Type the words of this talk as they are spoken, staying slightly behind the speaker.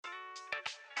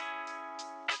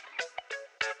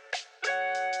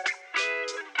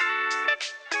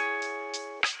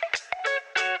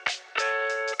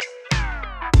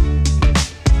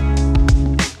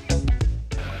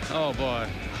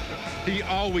He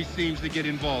always seems to get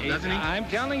involved, doesn't he? I'm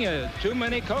telling you, too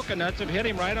many coconuts have hit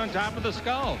him right on top of the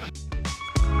skull.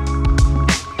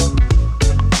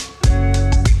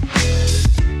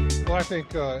 Well, I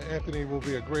think Anthony will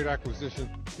be a great acquisition.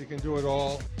 He can do it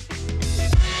all.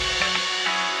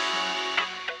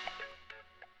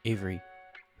 Avery,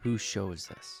 whose show is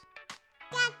this?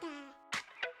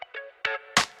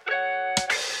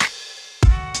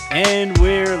 And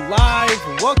we're live.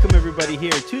 Welcome, everybody, here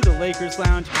to the Lakers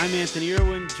Lounge. I'm Anthony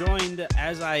Irwin, joined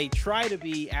as I try to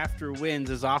be after wins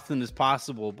as often as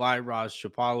possible by Raj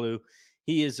Chapalu.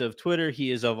 He is of Twitter.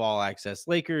 He is of All Access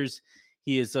Lakers.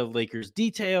 He is of Lakers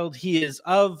Detailed. He is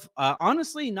of,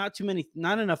 honestly, not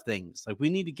enough things. Like, we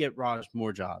need to get Raj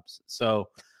more jobs. So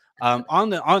on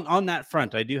that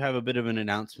front, I do have a bit of an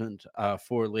announcement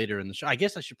for later in the show. I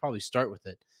guess I should probably start with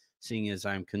it, seeing as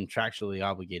I'm contractually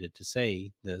obligated to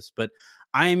say this. But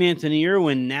I am Anthony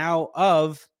Irwin, now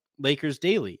of Lakers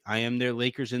Daily. I am their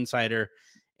Lakers insider,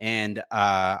 and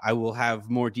I will have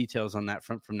more details on that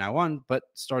front from now on. But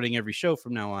starting every show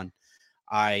from now on,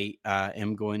 I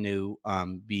am going to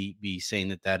be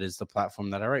saying that is the platform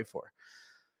that I write for.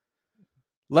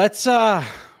 Let's,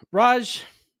 Raj,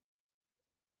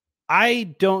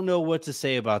 I don't know what to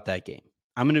say about that game.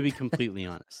 I'm going to be completely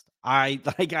honest. I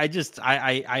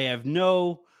have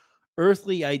no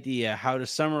earthly idea how to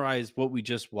summarize what we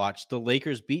just watched. The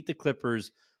Lakers beat the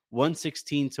Clippers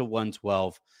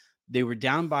 116-112. They were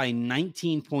down by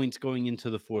 19 points going into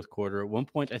the fourth quarter. At one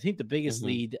point, I think the biggest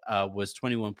lead was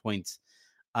 21 points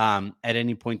at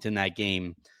any point in that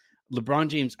game. LeBron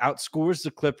James outscores the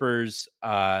Clippers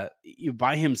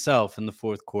by himself in the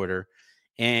fourth quarter.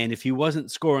 And if he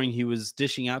wasn't scoring, he was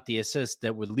dishing out the assist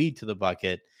that would lead to the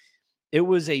bucket. It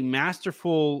was a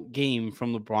masterful game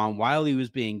from LeBron while he was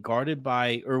being guarded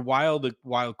while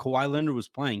Kawhi Leonard was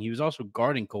playing. He was also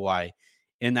guarding Kawhi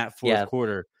in that fourth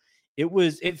quarter.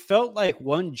 It felt like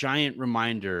one giant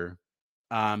reminder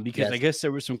because I guess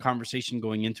there was some conversation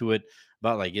going into it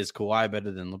about, like, is Kawhi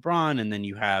better than LeBron? And then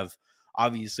you have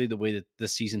obviously the way that the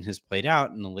season has played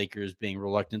out and the Lakers being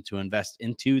reluctant to invest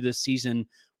into this season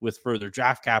with further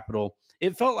draft capital.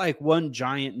 It felt like one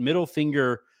giant middle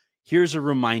finger. Here's a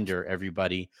reminder,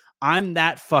 everybody. I'm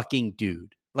that fucking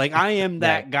dude. Like, I am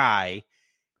that guy.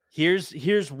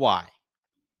 Here's why.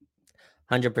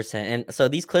 100%. And so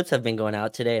these clips have been going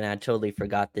out today, and I totally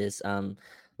forgot this.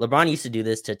 LeBron used to do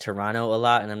this to Toronto a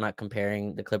lot, and I'm not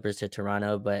comparing the Clippers to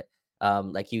Toronto, but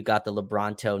like, you got the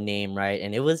LeBronto name, right?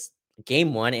 And it was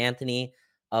game one, Anthony,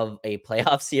 of a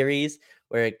playoff series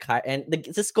where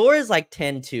the score is like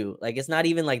 10-2. Like, it's not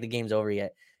even like the game's over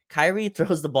yet. Kyrie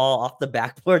throws the ball off the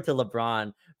backboard to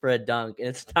LeBron for a dunk, and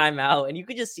it's timeout. And you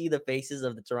could just see the faces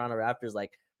of the Toronto Raptors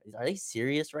like, are they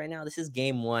serious right now? This is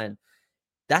game one.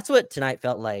 That's what tonight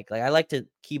felt like. Like, I like to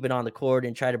keep it on the court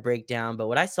and try to break down, but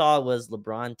what I saw was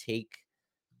LeBron take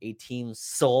a team's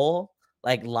soul,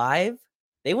 like, live.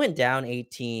 They went down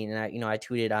 18, and I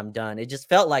tweeted, I'm done. It just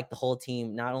felt like the whole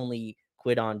team not only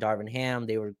quit on Darvin Ham,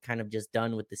 they were kind of just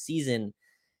done with the season.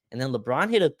 And then LeBron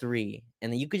hit a three,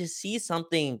 and then you could just see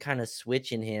something kind of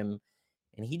switch in him,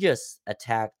 and he just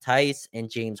attacked Tice and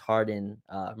James Harden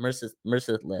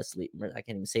mercilessly. I can't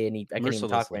even say any. I can't even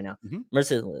talk right now.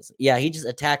 Mercilessly. Yeah, he just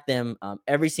attacked them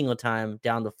every single time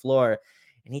down the floor,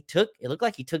 and it looked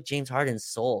like he took James Harden's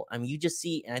soul. I mean, you just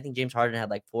see, and I think James Harden had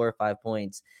like 4 or 5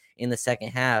 points in the second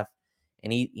half,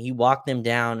 and he walked them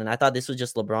down. And I thought this was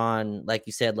just LeBron, like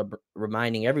you said,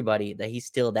 reminding everybody that he's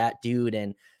still that dude.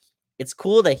 And it's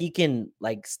cool that he can,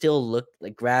 like, still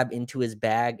grab into his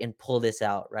bag and pull this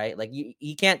out, right? Like,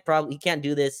 he can't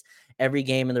do this every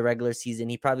game in the regular season.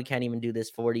 He probably can't even do this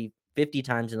 40, 50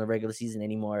 times in the regular season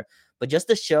anymore. But just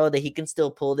to show that he can still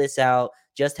pull this out,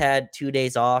 just had 2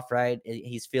 days off, right?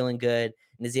 He's feeling good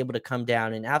and is able to come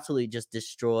down and absolutely just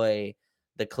destroy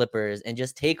the Clippers and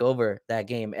just take over that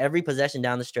game. Every possession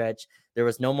down the stretch, there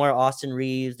was no more Austin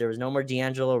Reeves. There was no more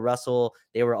D'Angelo Russell.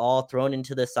 They were all thrown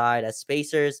into the side as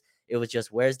spacers. It was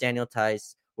just, where's Daniel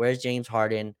Tice? Where's James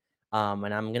Harden?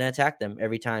 And I'm going to attack them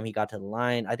every time he got to the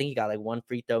line. I think he got like one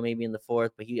free throw maybe in the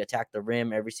fourth, but he attacked the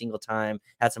rim every single time,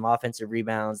 had some offensive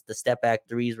rebounds. The step back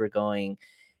threes were going,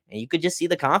 and you could just see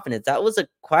the confidence. That was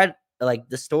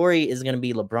the story is going to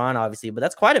be LeBron, obviously, but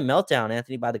that's quite a meltdown,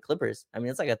 Anthony, by the Clippers. I mean,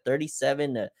 it's like a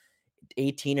 37-18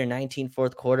 or 19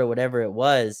 fourth quarter, whatever it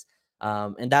was.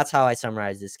 And that's how I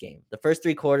summarize this game. The first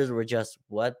 3 quarters were just,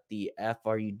 what the F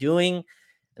are you doing?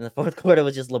 And the fourth quarter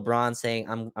was just LeBron saying,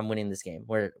 I'm winning this game.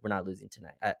 We're not losing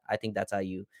tonight. I think that's how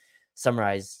you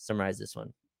summarize this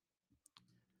one.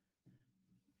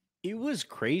 It was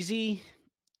crazy.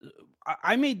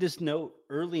 I made this note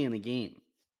early in the game.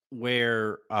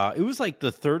 where it was like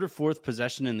the third or fourth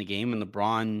possession in the game, and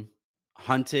LeBron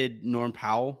hunted Norm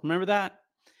Powell. Remember that?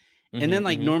 And then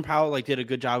like Norm Powell like did a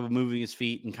good job of moving his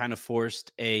feet and kind of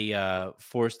forced a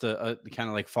kind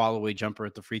of like fall away jumper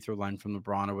at the free throw line from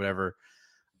LeBron or whatever.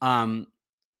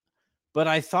 But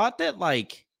I thought this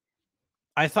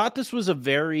was it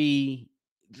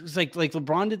was like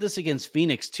LeBron did this against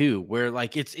Phoenix too, where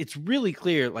like it's really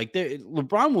clear like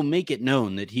LeBron will make it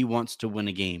known that he wants to win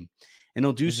a game, and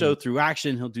he'll do so through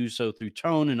action, he'll do so through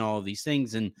tone and all of these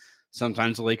things. And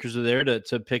sometimes the Lakers are there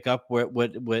to pick up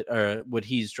what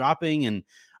he's dropping, and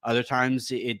other times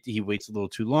he waits a little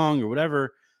too long or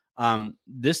whatever.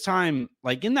 This time,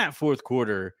 like in that fourth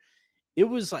quarter, it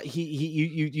was like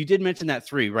you did mention that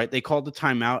three, right? They called the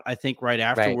timeout, I think, right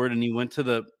afterward, and he went to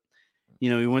the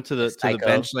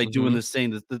bench, like doing this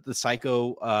thing, the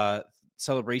psycho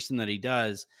celebration that he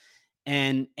does,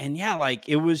 and yeah, like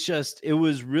it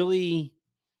was really.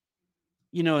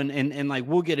 And like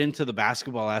we'll get into the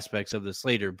basketball aspects of this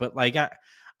later, but like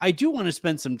I do want to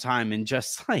spend some time and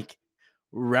just like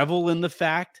revel in the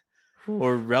fact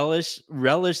or relish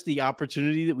the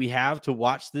opportunity that we have to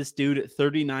watch this dude at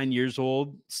 39 years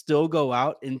old still go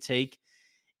out and take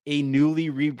a newly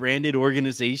rebranded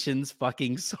organization's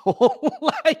fucking soul.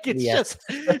 Like it's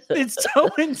so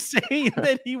insane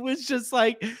that he was just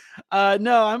like,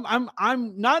 no,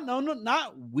 I'm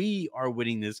not we are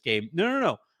winning this game.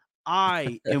 No.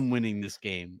 I am winning this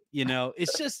game.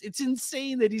 It's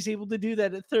insane that he's able to do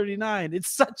that at 39.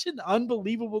 It's such an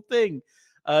unbelievable thing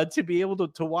to be able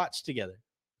to watch together.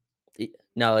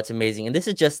 No, it's amazing. And this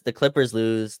is just the Clippers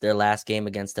lose their last game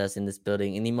against us in this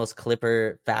building in the most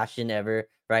Clipper fashion ever,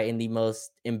 right? In the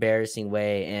most embarrassing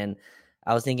way. And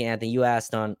I was thinking, Anthony, you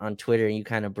asked on Twitter, and you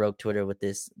kind of broke Twitter with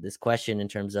this question in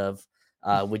terms of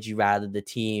would you rather the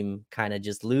team kind of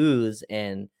just lose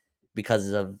and because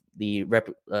of the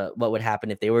what would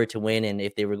happen if they were to win and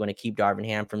if they were going to keep Darvin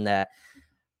Ham from that.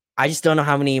 I just don't know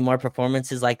how many more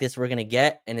performances like this we're going to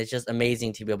get. And it's just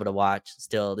amazing to be able to watch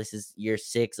still. This is year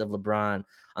 6 of LeBron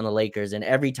on the Lakers. And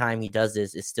every time he does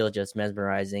this, it's still just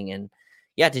mesmerizing. And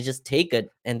yeah, to just take it.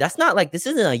 And that's not like, this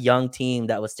isn't a young team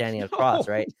that was standing across,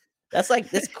 right? That's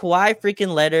like this Kawhi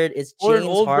freaking Leonard. It's James or an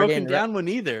old Harden, broken down one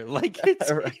either. Like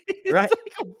it's right.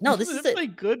 This is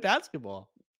like good basketball.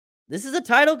 This is a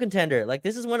title contender. Like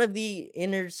this is one of the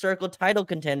inner circle title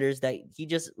contenders that he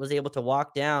just was able to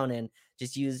walk down and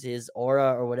just use his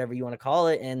aura or whatever you want to call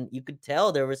it. And you could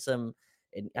tell there was some,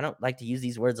 and I don't like to use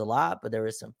these words a lot, but there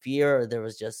was some fear, or there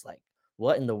was just like,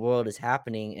 what in the world is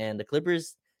happening? And the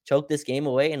Clippers choked this game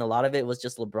away. And a lot of it was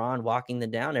just LeBron walking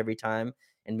them down every time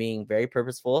and being very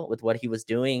purposeful with what he was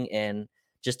doing and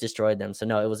just destroyed them. So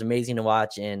no, it was amazing to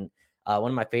watch. And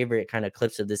one of my favorite kind of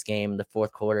clips of this game, the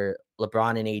fourth quarter,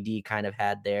 LeBron and AD kind of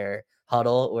had their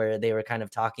huddle where they were kind of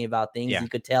talking about things. Yeah. You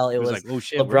could tell it was like, oh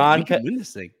shit, LeBron we can win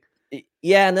this thing.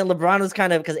 Yeah, and then LeBron was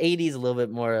kind of, because AD is a little bit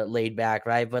more laid back,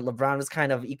 right? But LeBron was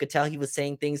kind of, you could tell he was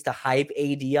saying things to hype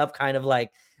AD up, kind of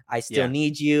like, I still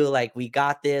need you. Like, we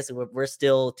got this. We're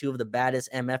still 2 of the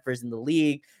baddest MFers in the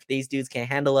league. These dudes can't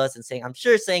handle us. And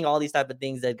saying all these type of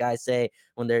things that guys say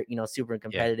when they're, super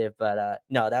competitive. Yeah. But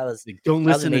no, that was. Like, don't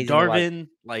listen to Darvin.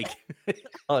 Like,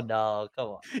 oh no, come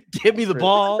on. Give me the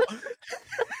ball.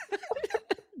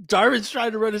 Darvin's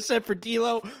trying to run a set for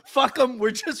D'Lo. Fuck him.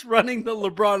 We're just running the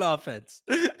LeBron offense.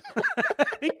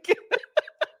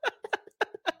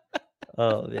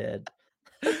 Oh man.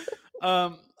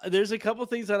 There's a couple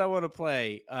things that I want to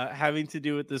play having to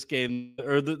do with this game,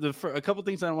 or a couple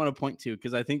things I want to point to,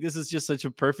 because I think this is just such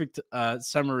a perfect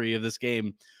summary of this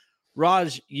game.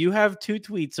 Raj, you have 2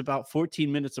 tweets about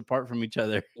 14 minutes apart from each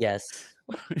other. Yes.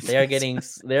 They're getting,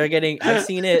 I've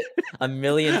seen it a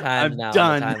million times now.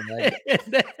 Done.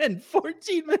 And then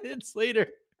 14 minutes later,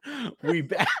 we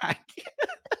back.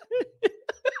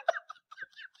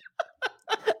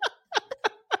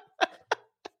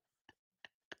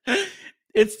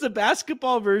 It's the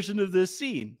basketball version of this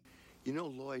scene.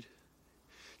 Lloyd,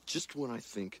 just when I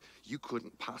think you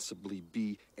couldn't possibly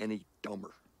be any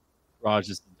dumber. Raj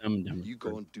is dumb. You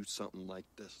go and do something like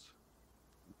this.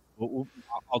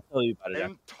 I'll tell you about it.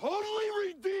 And totally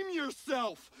redeem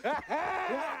yourself.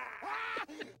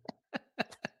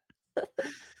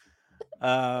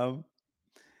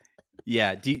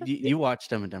 Yeah. Do you watch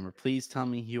Dumb and Dumber? Please tell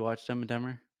me you watch Dumb and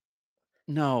Dumber.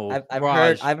 No,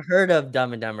 I've heard of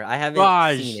Dumb and Dumber. I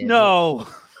haven't seen it. No,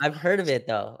 I've heard of it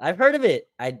though. I've heard of it.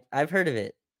 I've heard of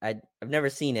it. I've never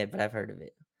seen it, but I've heard of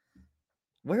it.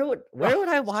 Where would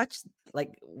I watch?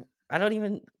 Like,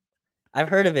 I've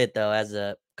heard of it though as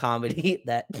a comedy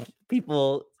that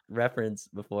people reference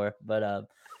before, but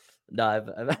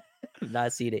no,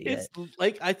 Not seen it yet. It's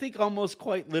like I think almost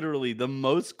quite literally the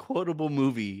most quotable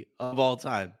movie of all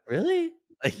time. Really?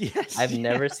 Like, yes, I've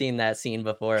never yeah, seen that scene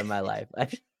before in my life.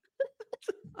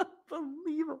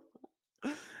 unbelievable.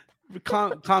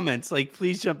 Comments, like,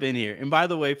 please jump in here. And by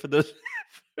the way, for those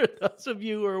of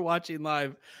you who are watching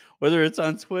live, whether it's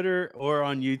on Twitter or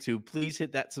on YouTube, please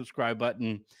hit that subscribe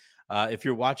button. If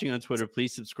you're watching on Twitter,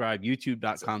 please subscribe.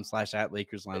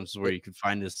 YouTube.com/@LakersLounge is where you can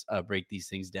find us break these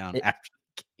things down after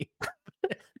the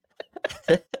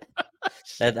game.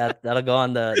 That'll go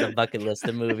on the bucket list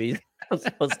of movies I'm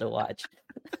supposed to watch.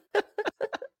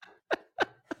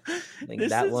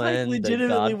 This that is one, like The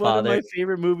legitimately one of my Godfather.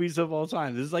 favorite movies of all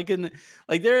time. This is like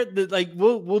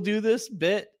we'll do this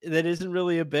bit that isn't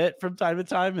really a bit from time to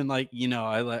time, and like, you know,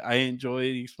 I enjoy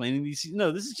explaining these.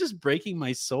 No, this is just breaking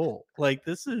my soul. Like,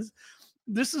 this is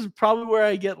probably where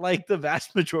I get like the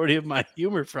vast majority of my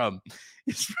humor from.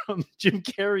 It's from Jim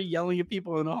Carrey yelling at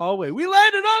people in the hallway. We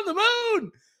landed on the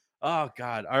moon. Oh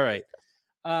God. All right.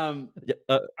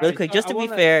 Real quick, just to be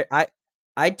fair,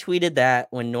 I tweeted that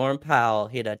when Norm Powell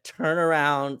hit a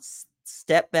turnaround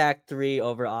step back three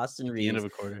over Austin at the end Reeves,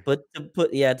 of a quarter. but to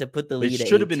put the lead. It at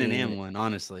should have been an 18. and one,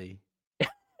 honestly.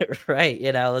 Right.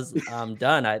 You know, I was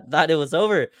done. I thought it was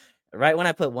over. Right when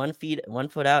I put one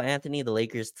foot out, Anthony, the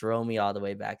Lakers throw me all the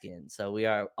way back in. So we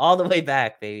are all the way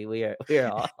back, baby. We are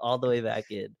all the way back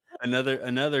in.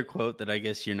 Another quote that I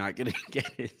guess you're not gonna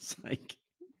get is like,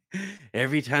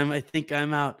 every time I think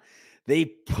I'm out, they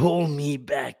pull me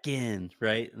back in.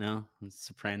 Right? No, it's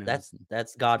Sopranos.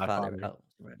 That's Godfather. Godfather. Oh,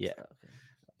 right. Yeah. Okay.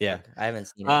 Yeah. Okay. I haven't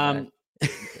seen it.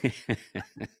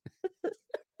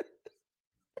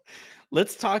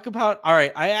 Let's talk about. All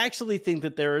right, I actually think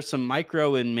that there are some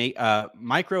micro and macro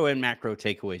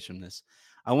takeaways from this.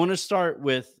 I want to start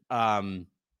with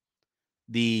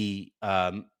the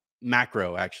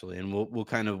macro, actually, and we'll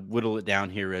kind of whittle it down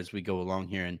here as we go along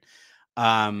here. And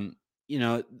you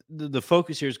know, the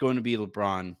focus here is going to be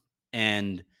LeBron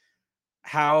and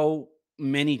how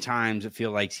many times it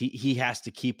feels like he has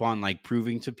to keep on like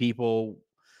proving to people.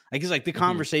 Like, it's like the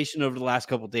conversation over the last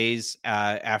couple of days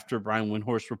after Brian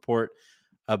Windhorst report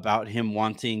about him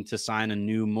wanting to sign a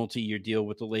new multi-year deal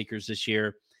with the Lakers this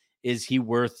year. Is he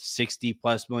worth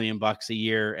 $60+ million a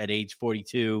year at age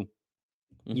 42?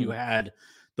 You had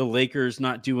the Lakers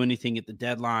not do anything at the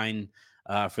deadline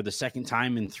for the second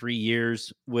time in 3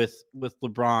 years with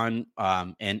LeBron,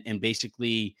 and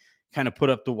basically kind of put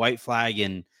up the white flag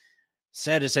and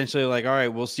said essentially like, all right,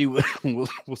 we'll see what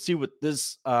we'll see what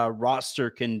this roster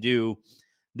can do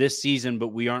this season, but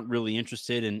we aren't really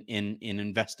interested in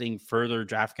investing further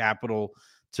draft capital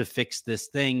to fix this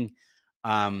thing,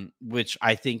 which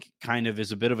I think kind of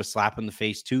is a bit of a slap in the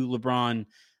face to LeBron.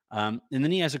 And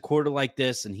then he has a quarter like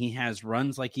this, and he has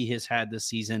runs like he has had this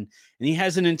season, and he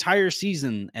has an entire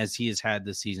season as he has had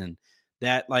this season.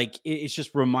 That, like, it's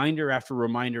just reminder after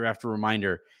reminder after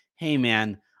reminder. Hey,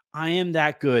 man, I am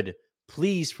that good.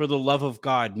 Please, for the love of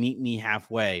God, meet me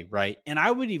halfway, right? And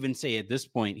I would even say at this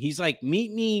point, he's like,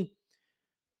 meet me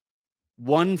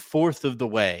 1/4 of the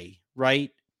way,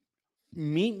 right?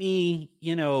 Meet me,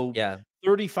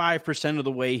 35% of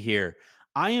the way here.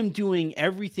 I am doing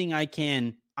everything I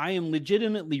can. I am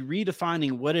legitimately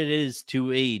redefining what it is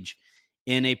to age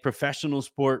in a professional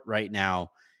sport right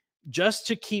now, just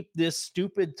to keep this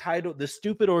stupid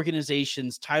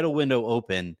organization's title window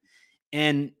open.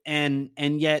 And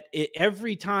yet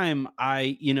every time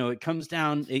it comes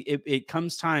down, it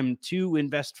comes time to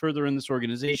invest further in this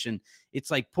organization. It's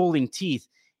like pulling teeth.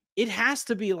 It has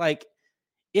to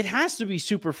be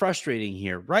super frustrating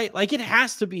here, right? Like, it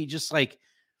has to be just like,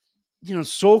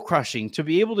 soul crushing to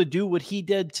be able to do what he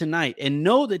did tonight and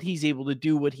know that he's able to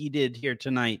do what he did here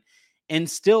tonight and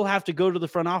still have to go to the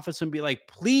front office and be like,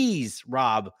 please,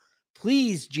 Rob,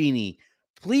 please, Jeannie,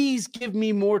 please give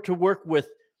me more to work with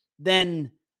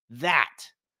than that.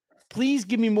 Please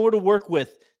give me more to work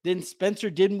with than Spencer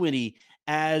Dinwiddie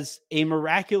as a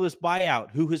miraculous buyout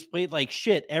who has played like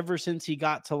shit ever since he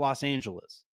got to Los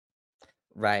Angeles.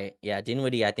 Right. Yeah.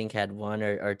 Dinwiddie, I think, had one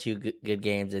or two good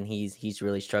games, and he's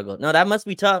really struggled. No, that must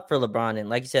be tough for LeBron. And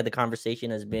like you said, the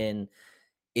conversation has been,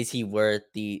 is he worth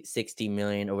the $60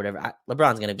 million or whatever?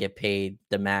 LeBron's going to get paid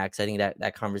the max. I think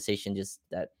that conversation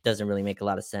that doesn't really make a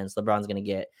lot of sense. LeBron's going to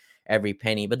get every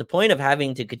penny. But the point of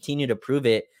having to continue to prove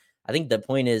it, I think the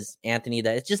point is, Anthony,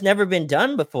 that it's just never been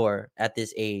done before at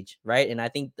this age, right? And I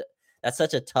think that's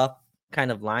such a tough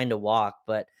kind of line to walk.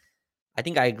 But I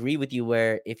think I agree with you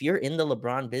where if you're in the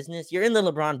LeBron business, you're in the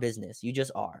LeBron business. You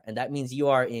just are. And that means you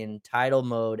are in title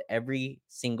mode every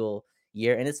single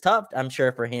year. And it's tough, I'm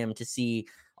sure, for him to see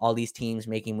all these teams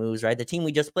making moves, right? The team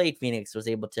we just played, Phoenix, was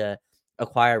able to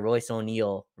acquire Royce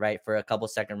O'Neal, right, for a couple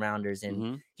second rounders, and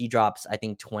Mhm. he drops, I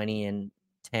think, 20 and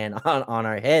 10 on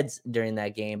our heads during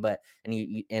that game. But and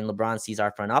LeBron sees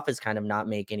our front office kind of not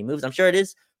make any moves. I'm sure it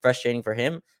is frustrating for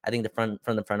him. I think from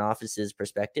the front office's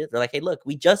perspective, they're like, hey, look,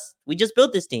 we just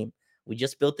built this team. We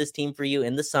just built this team for you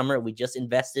in the summer. We just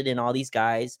invested in all these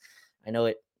guys. I know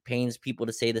it pains people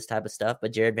to say this type of stuff,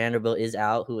 but Jared Vanderbilt is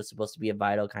out, who was supposed to be a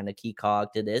vital kind of key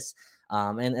cog to this.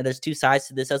 And there's two sides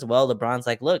to this as well. LeBron's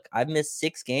like, look, I've missed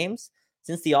 6 games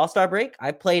since the All-Star break.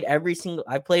 I played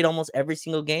almost every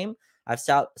single game. I've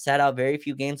sat out very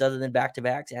few games other than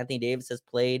back-to-backs. Anthony Davis has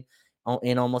played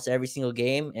in almost every single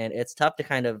game, and it's tough to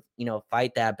kind of,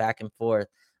 fight that back and forth.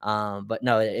 But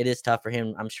no, it is tough for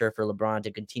him, I'm sure, for LeBron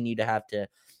to continue to have to,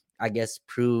 I guess,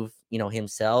 prove,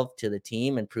 himself to the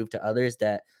team and prove to others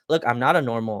that, look, I'm not a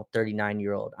normal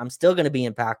 39-year-old. I'm still going to be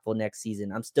impactful next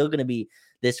season. I'm still going to be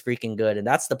this freaking good. And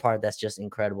that's the part that's just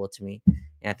incredible to me,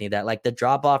 Anthony, that like the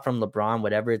drop off from LeBron,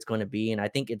 whatever it's going to be. And I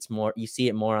think it's more, you see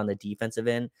it more on the defensive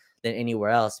end than anywhere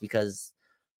else, because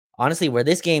honestly, where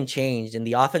this game changed and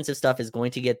the offensive stuff is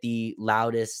going to get the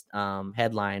loudest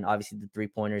headline. Obviously, the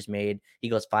 3-pointers made. He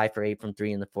goes 5 for 8 from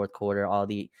 3 in the fourth quarter. All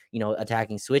the,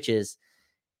 attacking switches.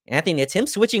 Anthony, it's him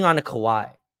switching on to Kawhi.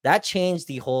 That changed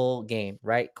the whole game,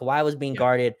 right? Kawhi was being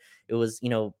guarded. It was,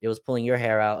 it was pulling your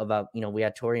hair out about, we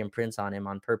had Taurean Prince on him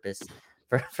on purpose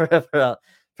for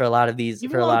a lot of these,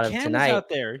 Even for a lot of Cam is tonight. out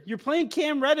there. You're playing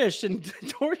Cam Reddish and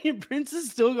Taurean Prince is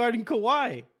still guarding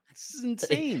Kawhi. This is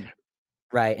insane.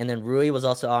 Right. And then Rui was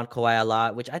also on Kawhi a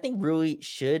lot, which I think Rui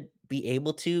should be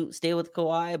able to stay with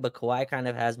Kawhi, but Kawhi kind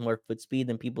of has more foot speed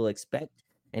than people expect.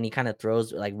 And he kind of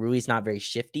throws, like, Rui's not very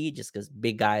shifty just because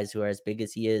big guys who are as big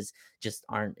as he is just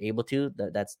aren't able to.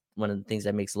 That's one of the things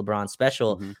that makes LeBron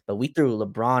special. Mm-hmm. But we threw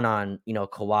LeBron on,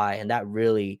 Kawhi, and that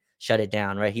really shut it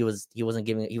down, right? He was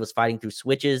fighting through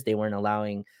switches. They weren't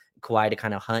allowing Kawhi to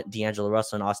kind of hunt D'Angelo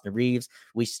Russell and Austin Reeves.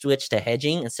 We switched to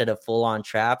hedging instead of full-on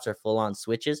traps or full-on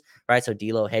switches, right? So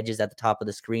D'Lo hedges at the top of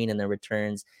the screen and then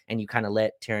returns, and you kind of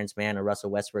let Terrence Mann or Russell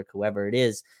Westbrook, whoever it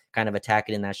is, kind of attack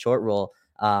it in that short roll.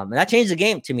 And that changed the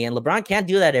game to me. And LeBron can't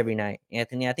do that every night,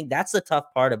 Anthony. I think that's the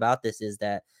tough part about this is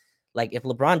that, like, if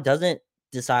LeBron doesn't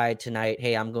decide tonight,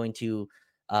 hey, I'm going to,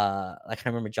 like, I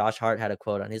remember Josh Hart had a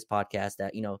quote on his podcast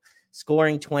that,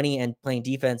 scoring 20 and playing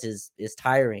defense is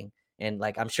tiring. And,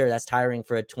 like, I'm sure that's tiring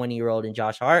for a 20-year-old in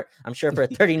Josh Hart. I'm sure for a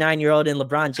 39-year-old in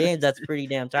LeBron James, that's pretty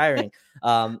damn tiring.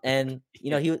 And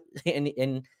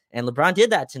and LeBron did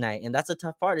that tonight. And that's the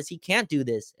tough part is he can't do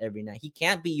this every night. He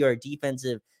can't be your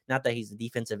defensive, not that he's a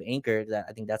defensive anchor, that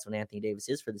I think that's what Anthony Davis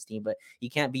is for this team, but he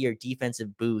can't be your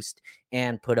defensive boost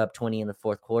and put up 20 in the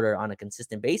fourth quarter on a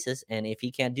consistent basis. And if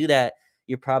he can't do that,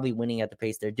 you're probably winning at the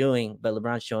pace they're doing. But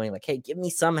LeBron's showing, like, hey, give me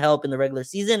some help in the regular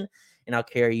season and I'll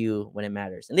carry you when it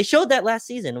matters. And they showed that last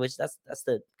season, which that's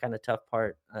the kind of tough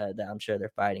part that I'm sure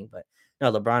they're fighting. But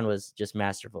no, LeBron was just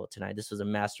masterful tonight. This was a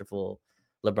masterful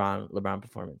LeBron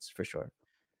performance for sure.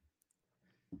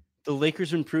 The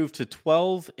Lakers improved to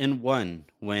 12-1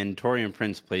 when Taurean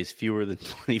Prince plays fewer than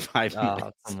 25 minutes.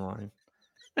 Oh, come on.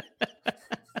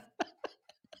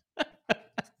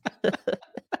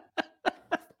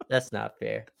 That's not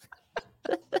fair.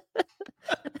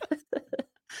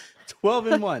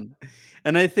 12-1.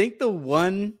 And I think the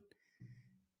one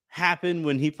happened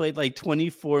when he played like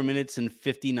 24 minutes and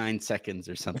 59 seconds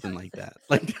or something like that.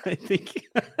 Like, I think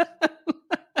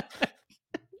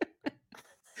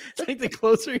it's like the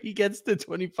closer he gets to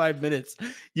 25 minutes,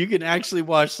 you can actually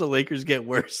watch the Lakers get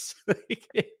worse.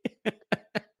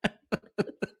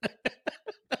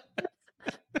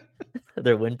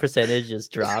 Their win percentage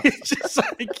just drops. Just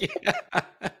like, yeah.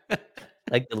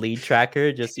 Like the lead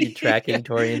tracker, just you tracking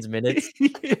Taurean's minutes.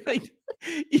 Like,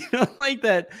 like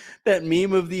that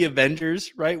meme of the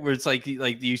Avengers, right? Where it's like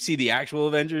you see the actual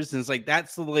Avengers, and it's like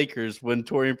that's the Lakers when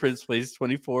Taurean Prince plays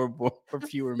 24 or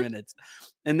fewer minutes.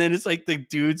 And then it's like the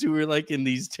dudes who were like in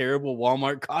these terrible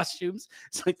Walmart costumes.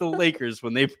 It's like the Lakers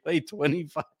when they play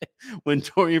 25, when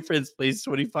Taurean Prince plays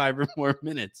 25 or more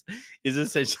minutes, is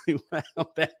essentially how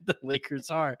bad the Lakers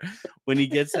are when he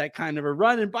gets that kind of a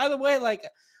run. And by the way, like,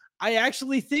 I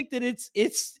actually think that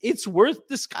it's worth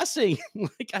discussing.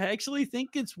 Like, I actually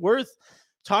think it's worth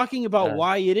talking about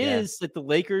why it is that the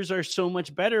Lakers are so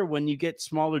much better when you get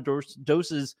smaller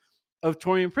doses of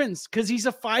Taurean Prince, because he's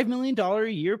a $5 million a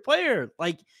year player.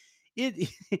 Like,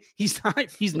 he's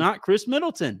not Chris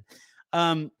Middleton.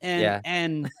 And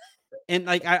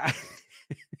like I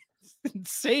it's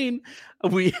insane.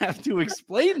 We have to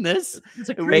explain this. It's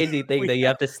a crazy thing that you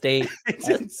have to state. It's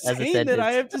insane that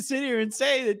I have to sit here and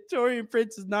say that Taurean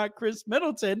Prince is not Chris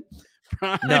Middleton.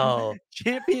 Prime No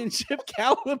championship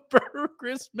caliber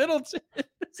Chris Middleton.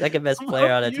 Second best I'm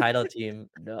player on a hoping you- title team.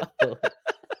 No.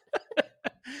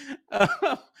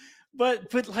 Uh,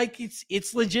 but like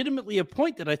it's legitimately a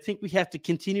point that I think we have to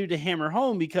continue to hammer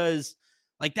home, because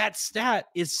like that stat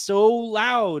is so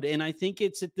loud, and I think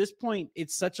it's at this point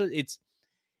it's such a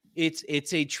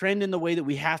it's a trend in the way that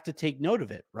we have to take note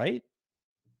of it, right?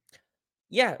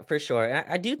 Yeah, for sure.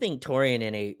 I do think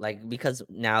Torian because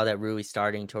now that Rui's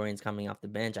starting, Torian's coming off the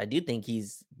bench. I do think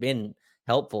he's been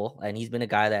helpful, and he's been a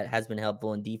guy that has been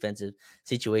helpful in defensive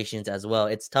situations as well.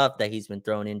 It's tough that he's been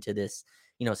thrown into this,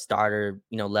 starter,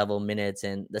 level minutes.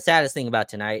 And the saddest thing about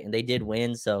tonight, and they did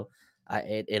win, so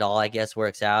it all, I guess,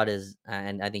 works out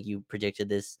and I think you predicted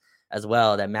this as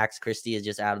well, that Max Christie is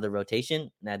just out of the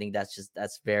rotation, and I think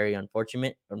that's very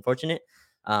unfortunate.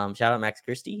 Shout out Max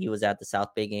Christie. He was at the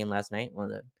South Bay game last night. One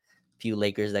of the few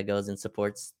Lakers that goes and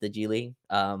supports the G League.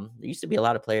 There used to be a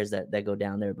lot of players that go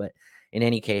down there, but in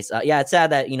any case, it's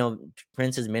sad that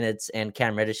Prince's minutes and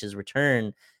Cam Reddish's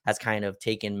return has kind of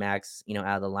taken Max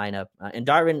out of the lineup. And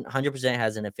Darvin 100%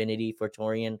 has an affinity for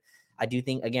Torian. I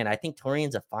think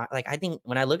Torian's I think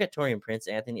when I look at Torian Prince,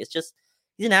 Anthony, it's just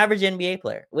he's an average NBA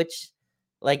player, which.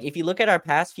 Like, if you look at our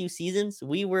past few seasons,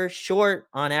 we were short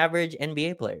on average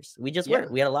NBA players. We just were.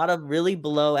 We had a lot of really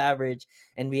below average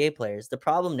NBA players. The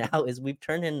problem now is we've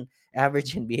turned an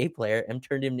average NBA player and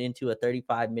turned him into a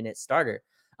 35-minute starter.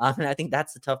 And I think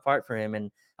that's the tough part for him. And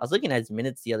I was looking at his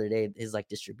minutes the other day, his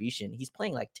distribution. He's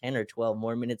playing 10 or 12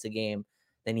 more minutes a game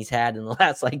than he's had in the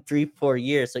last 3-4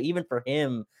 years. So even for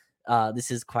him,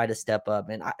 this is quite a step up.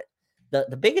 And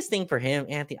The biggest thing for him,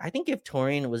 Anthony, I think if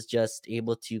Torian was just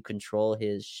able to control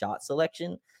his shot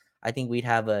selection, I think we'd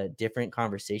have a different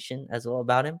conversation as well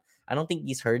about him. I don't think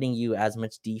he's hurting you as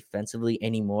much defensively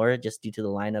anymore, just due to the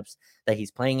lineups that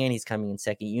he's playing in. He's coming in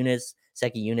second units.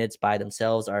 Second units by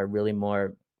themselves are really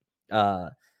more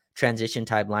transition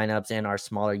type lineups and are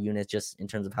smaller units just in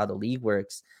terms of how the league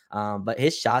works. But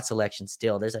his shot selection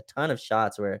still, there's a ton of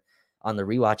shots where on the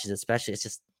rewatches, especially, it's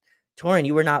just, Torian,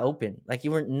 you were not open.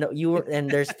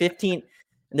 And there's 15,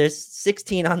 there's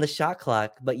 16 on the shot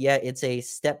clock, but yet it's a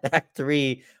step back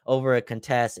three over a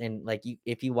contest. And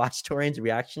if you watch Torian's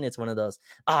reaction, it's one of those,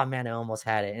 oh man, I almost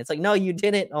had it. And it's like, no, you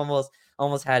didn't almost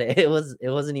had it. It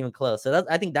wasn't even close. So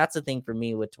I think that's the thing for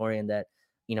me with Torian that,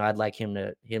 I'd like him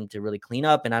to really clean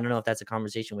up. And I don't know if that's a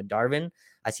conversation with Darvin.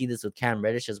 I see this with Cam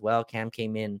Reddish as well. Cam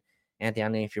came in, Anthony, I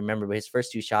don't know if you remember, but his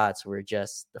first two shots were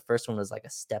just, the first one was like a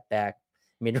step back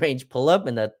mid-range pull-up,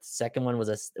 and the second one was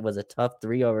a tough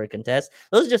three over a contest.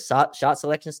 Those are just shot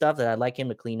selection stuff that I'd like him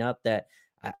to clean up. That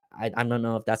I don't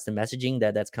know if that's the messaging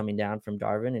that's coming down from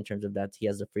Darvin in terms of that he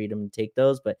has the freedom to take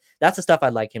those, but that's the stuff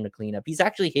I'd like him to clean up. He's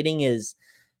actually hitting his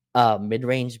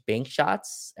mid-range bank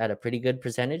shots at a pretty good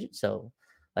percentage. So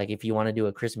if you want to do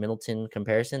a Chris Middleton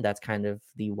comparison, that's kind of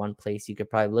the one place you could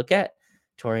probably look at.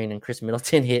 Torian and Chris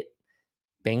Middleton hit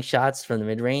bank shots from the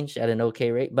mid-range at an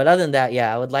okay rate. But other than that,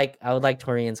 I would like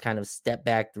Torian's kind of step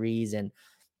back threes and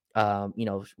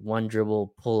one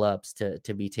dribble pull-ups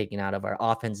to be taken out of our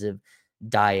offensive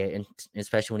diet, and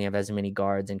especially when you have as many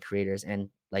guards and creators. And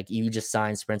you just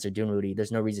signed Spencer Dinwiddie,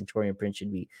 there's no reason Torian Prince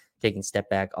should be taking step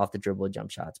back off the dribble jump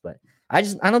shots. But I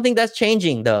don't think that's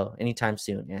changing though anytime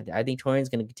soon. And I think Torian's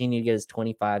going to continue to get his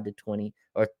 25 to 20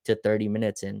 or to 30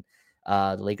 minutes, and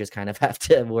the Lakers kind of have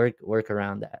to work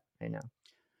around that right now.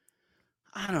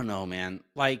 I don't know, man.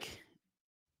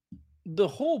 The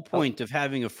whole point of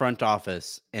having a front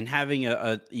office and having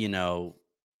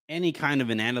any kind of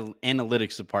an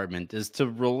analytics department is to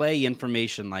relay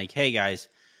information like, hey guys,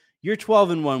 you're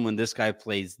 12-1 when this guy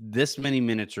plays this many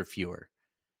minutes or fewer,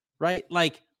 right?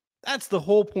 That's the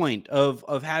whole point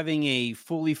of having a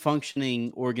fully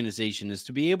functioning organization, is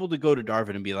to be able to go to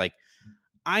Darvin and be like,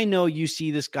 I know you see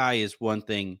this guy as one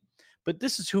thing, but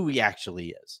this is who he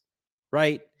actually is,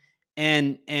 right?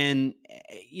 And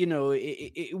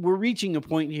we're reaching a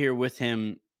point here with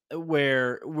him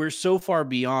where we're so far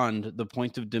beyond the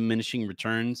point of diminishing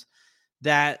returns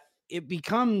that it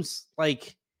becomes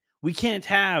we can't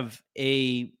have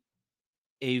a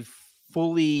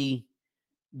fully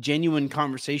genuine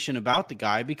conversation about the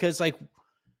guy because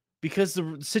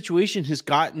the situation has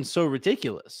gotten so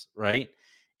ridiculous, right?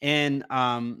 And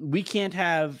we can't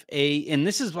have and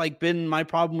this has been my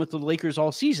problem with the Lakers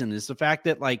all season, is the fact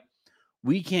that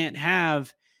we can't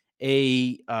have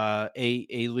a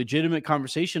legitimate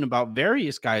conversation about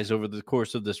various guys over the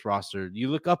course of this roster. You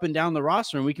look up and down the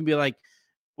roster and we can be like,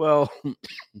 well,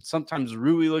 sometimes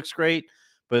Rui looks great,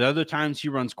 but other times he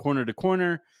runs corner to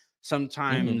corner.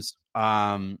 Sometimes,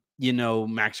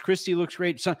 Max Christie looks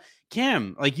great. So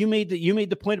Cam, you made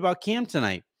the point about Cam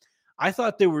tonight. I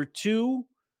thought there were two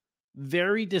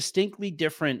very distinctly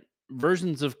different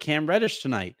versions of Cam Reddish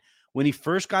tonight. When he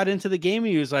first got into the game,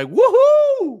 he was like,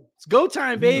 woohoo, it's go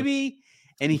time, baby.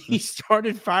 And he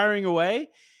started firing away.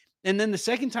 And then the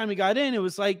second time he got in, it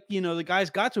was like, the guys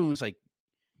got to him. It was like,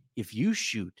 if you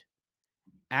shoot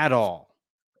at all,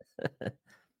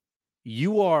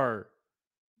 you are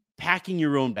packing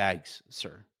your own bags,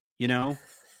 sir,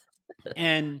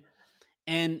 and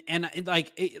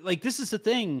like this is the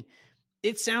thing.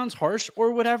 It sounds harsh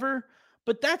or whatever,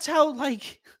 but that's how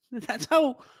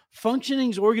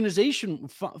functioning organizations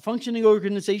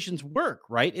work,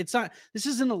 right? This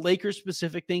isn't a Lakers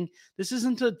specific thing. This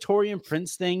isn't a Taurean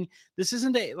Prince thing. This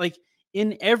isn't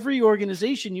in every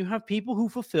organization, you have people who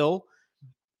fulfill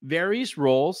various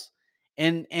roles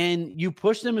and you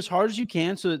push them as hard as you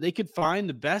can so that they could find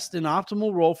the best and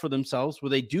optimal role for themselves where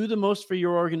they do the most for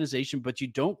your organization, but you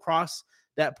don't cross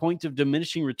that point of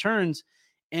diminishing returns.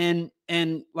 And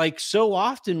like so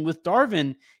often with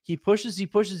Darvin, he pushes,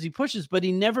 but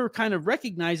he never kind of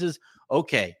recognizes,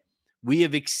 okay, we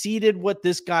have exceeded what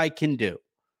this guy can do,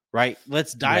 right?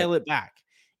 Let's dial it back.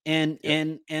 And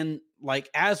like,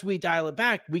 as we dial it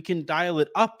back, we can dial it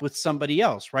up with somebody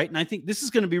else, right? And I think this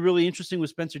is going to be really interesting with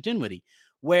Spencer Dinwiddie,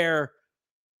 where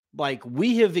like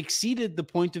we have exceeded the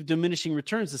point of diminishing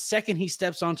returns the second he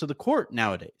steps onto the court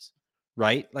nowadays,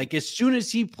 right? Like as soon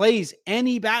as he plays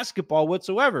any basketball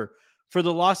whatsoever for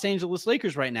the Los Angeles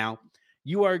Lakers right now,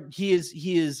 he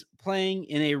is playing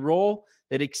in a role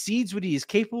that exceeds what he is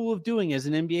capable of doing as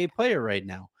an NBA player right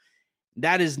now.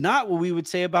 That is not what we would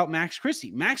say about Max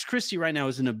Christie. Max Christie right now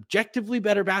is an objectively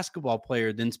better basketball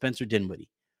player than Spencer Dinwiddie.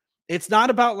 It's not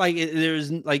about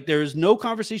there's no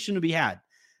conversation to be had.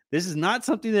 This is not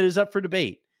something that is up for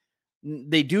debate.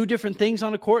 They do different things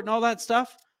on the court and all that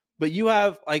stuff, but you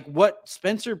have like what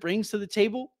Spencer brings to the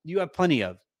table, you have plenty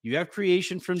of. You have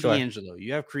creation from D'Angelo.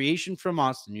 You have creation from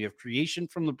Austin. You have creation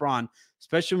from LeBron,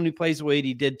 especially when he plays the way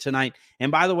he did tonight.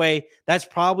 And by the way, that's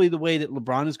probably the way that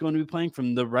LeBron is going to be playing for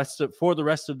the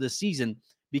rest of this season,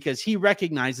 because he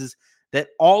recognizes that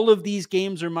all of these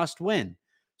games are must win.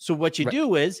 So what you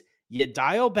do is you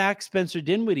dial back Spencer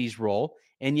Dinwiddie's role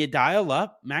and you dial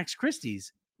up Max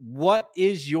Christie's. What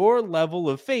is your level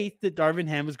of faith that Darvin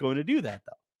Ham is going to do that,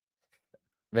 though?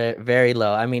 Very, very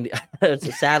low. I mean,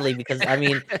 sadly, because I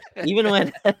mean, even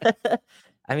when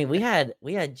I mean, we had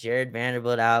Jared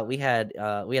Vanderbilt out, we had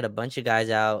a bunch of guys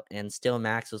out, and still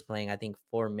Max was playing, I think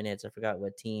 4 minutes. I forgot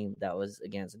what team that was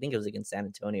against. I think it was against San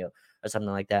Antonio or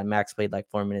something like that. Max played like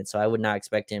 4 minutes, so I would not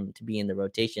expect him to be in the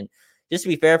rotation. Just to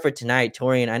be fair for tonight,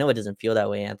 Taurean, I know it doesn't feel that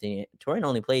way, Anthony. Taurean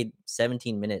only played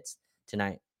 17 minutes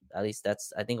tonight. At least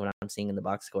that's, I think, what I'm seeing in the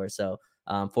box score. So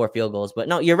 4 field goals. But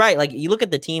no, you're right. Like, you look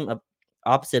at the team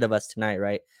opposite of us tonight,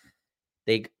 right?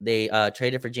 They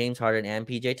traded for James Harden and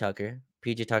PJ Tucker,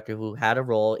 who had a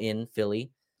role in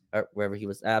Philly or wherever he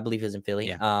was. I believe he was in Philly.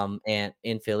 Yeah. And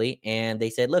in Philly, and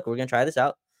they said, "Look, we're gonna try this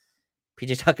out."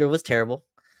 PJ Tucker was terrible.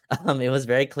 It was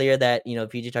very clear that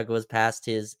PJ Tucker was past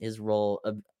his role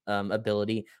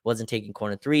ability. Wasn't taking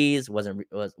corner threes.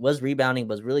 Was rebounding.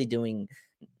 Was really doing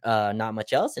not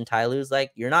much else. And Ty Lue's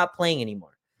like, "You're not playing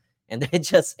anymore." And they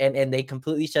just and they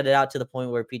completely shut it out to the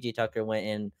point where PJ Tucker went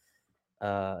in.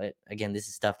 Again, this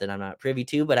is stuff that I'm not privy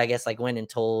to, but I guess like went and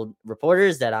told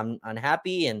reporters that I'm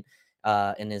unhappy and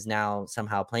is now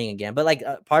somehow playing again. But like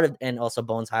part of, and also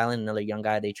Bones Highland, another young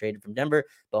guy they traded from Denver.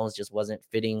 Bones just wasn't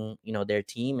fitting, their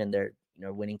team and their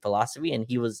winning philosophy, and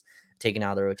he was taken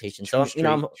out of the rotation.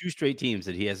 Two straight teams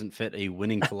that he hasn't fit a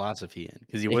winning philosophy in,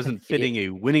 because he wasn't fitting a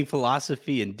winning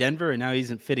philosophy in Denver, and now he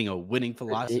isn't fitting a winning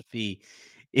philosophy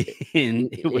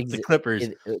with the Clippers.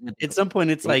 At some point,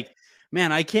 it's like,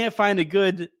 man, I can't find a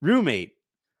good roommate.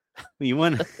 You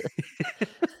want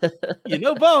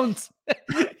Bones.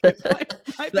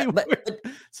 might be worth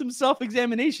some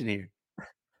self-examination here.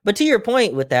 But to your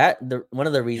point with that, one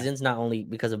of the reasons, not only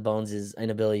because of Bones'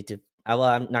 inability to, well,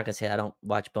 I'm not gonna say I don't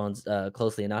watch Bones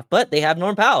closely enough, but they have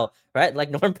Norm Powell, right?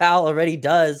 Like Norm Powell already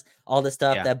does all the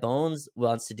stuff that Bones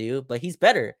wants to do, but he's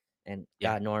better. And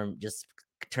God, Norm just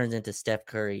turns into Steph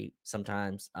Curry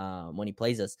sometimes when he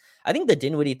plays us. I think the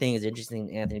Dinwiddie thing is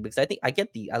interesting, Anthony, because I think I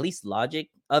get the at least logic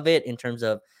of it in terms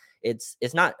of it's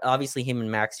not obviously him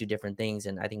and Max do different things,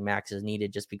 and I think Max is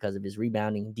needed just because of his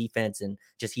rebounding defense and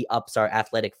just he ups our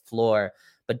athletic floor.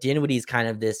 But Dinwiddie is kind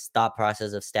of this thought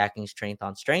process of stacking strength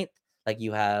on strength. Like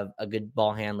you have a good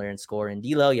ball handler and scorer in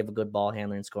D'Lo, you have a good ball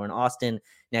handler and scorer in Austin.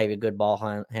 Now you have a good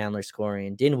ball handler scoring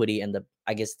in Dinwiddie, and the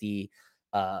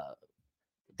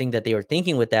thing that they were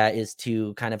thinking with that is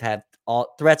to kind of have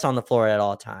all threats on the floor at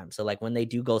all times. So like when they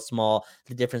do go small,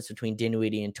 the difference between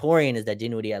Dinwiddie and Taurean is that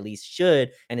Dinwiddie at least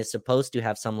should and is supposed to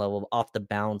have some level of off the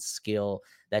bounce skill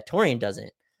that Taurean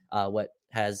doesn't. What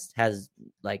has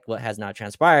like what has not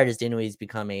transpired is Dinwiddie's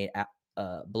become a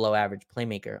below average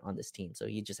playmaker on this team. So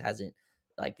he just hasn't,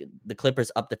 like, the Clippers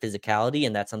up the physicality,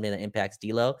 and that's something that impacts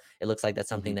D'Lo. It looks like that's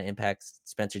something that impacts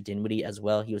Spencer Dinwiddie as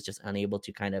well. He was just unable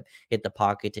to kind of hit the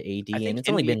pocket to AD, and it's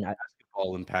only been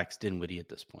basketball impacts Dinwiddie at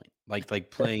this point.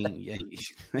 Like playing,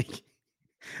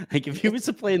 like if he was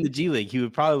to play in the G League, he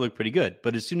would probably look pretty good.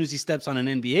 But as soon as he steps on an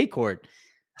NBA court,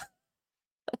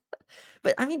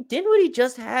 but I mean, Dinwiddie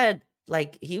just had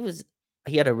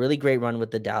he had a really great run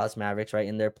with the Dallas Mavericks, right,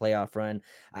 in their playoff run.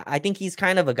 I think he's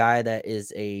kind of a guy that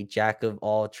is a jack of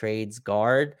all trades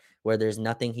guard, where there's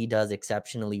nothing he does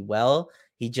exceptionally well.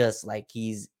 He just, like,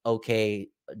 he's okay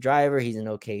driver, he's an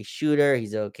okay shooter,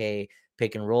 he's okay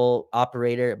pick and roll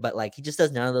operator, but like he just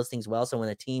does none of those things well. So when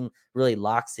the team really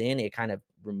locks in, it kind of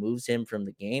removes him from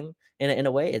the game in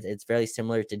a way. It's very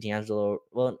similar to D'Angelo.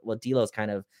 Well, D'Lo's kind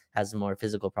of has a more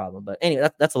physical problem, but anyway,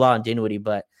 that's a lot on Dinwiddie.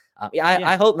 But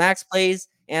I hope Max plays,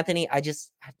 Anthony.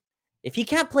 If he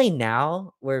can't play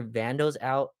now, where Vando's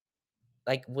out,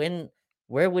 like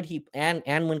where would he?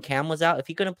 And when Cam was out, if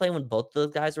he couldn't play when both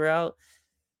those guys were out,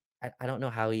 I don't know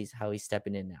how he's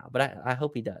stepping in now. But I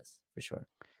hope he does for sure.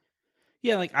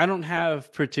 Yeah, like I don't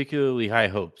have particularly high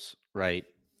hopes, right?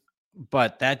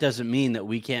 But that doesn't mean that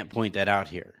we can't point that out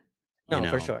here. No,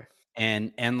 for sure.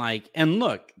 And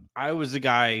look, I was the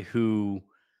guy who,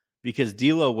 because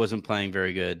D'Lo wasn't playing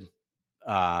very good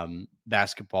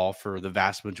basketball for the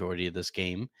vast majority of this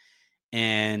game,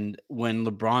 and when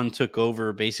LeBron took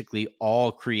over basically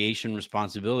all creation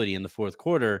responsibility in the fourth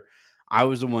quarter, I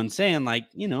was the one saying, like,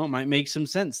 it might make some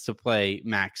sense to play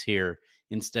Max here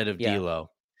instead of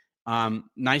D'Lo.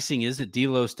 Nice thing is that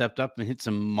D'Lo stepped up and hit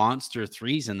some monster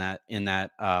threes in that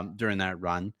during that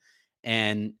run,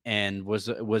 and was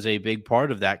a big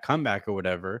part of that comeback or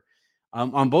whatever.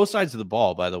 On both sides of the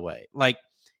ball, by the way. Like,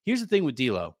 here's the thing with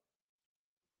D'Lo.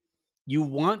 You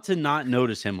want to not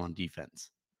notice him on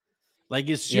defense. Like,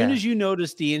 as soon as you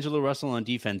notice D'Angelo Russell on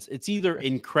defense, it's either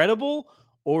incredible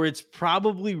or it's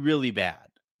probably really bad,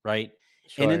 right?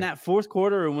 Sure. And in that fourth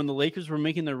quarter, and when the Lakers were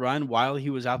making their run while he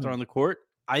was out there on the court,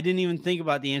 I didn't even think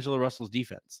about D'Angelo Russell's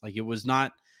defense. Like, it was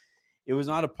not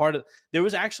a part of. There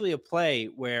was actually a play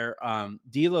where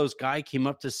D'Lo's guy came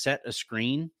up to set a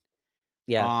screen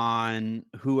on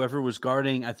whoever was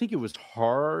guarding. I think it was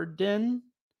Harden.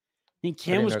 I think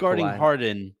Cam was guarding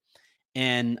Harden,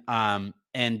 and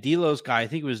D'Lo's guy, I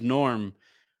think it was Norm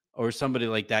or somebody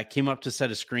like that, came up to set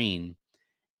a screen,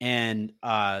 and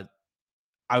I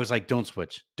was like, don't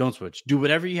switch, do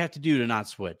whatever you have to do to not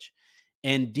switch.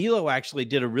 And D'Lo actually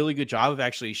did a really good job of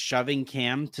actually shoving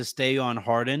Cam to stay on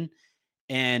Harden,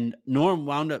 and Norm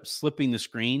wound up slipping the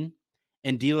screen,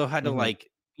 and D'Lo had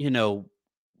to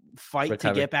fight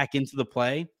to get back into the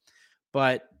play.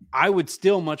 But I would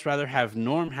still much rather have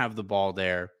Norm have the ball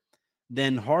there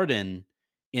than Harden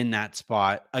in that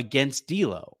spot against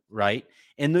D'Lo, right?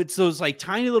 And it's those like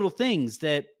tiny little things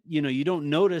that, you don't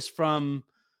notice from,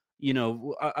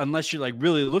 unless you're like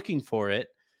really looking for it.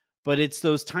 But it's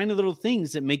those tiny little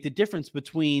things that make the difference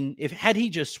between, had he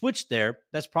just switched there,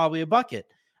 that's probably a bucket.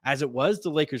 As it was,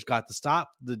 the Lakers got the stop,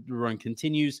 the run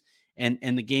continues, and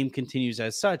the game continues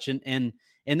as such.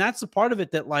 And that's the part of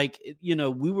it that, like,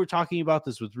 we were talking about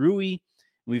this with Rui,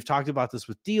 we've talked about this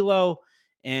with D'Lo,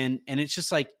 and it's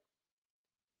just like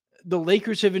the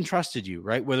Lakers have entrusted you,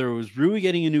 right? Whether it was Rui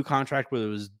getting a new contract, whether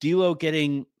it was D'Lo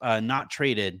getting not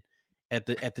traded at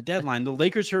the deadline, the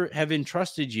Lakers have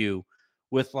entrusted you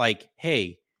with, like,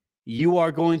 hey, you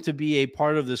are going to be a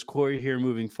part of this core here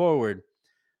moving forward.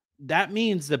 That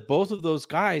means that both of those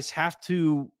guys have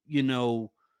to,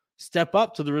 step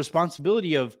up to the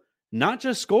responsibility of not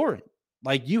just scoring.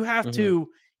 Like, you have to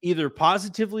either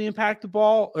positively impact the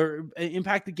ball or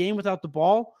impact the game without the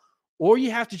ball, or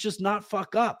you have to just not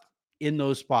fuck up in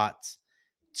those spots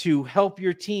to help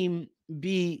your team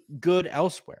be good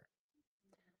elsewhere.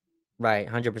 Right,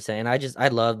 100%. And I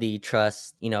love the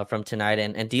trust, from tonight.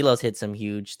 And D'Lo's hit some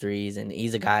huge threes, and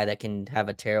he's a guy that can have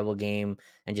a terrible game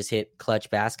and just hit clutch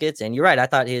baskets. And you're right, I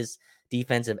thought his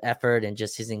defensive effort and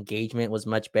just his engagement was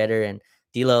much better. And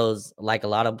D'Lo's like a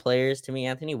lot of players to me,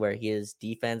 Anthony, where his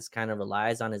defense kind of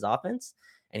relies on his offense.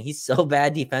 And he's so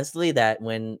bad defensively that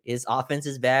when his offense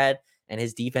is bad and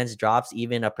his defense drops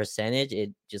even a percentage,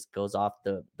 it just goes off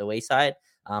the wayside.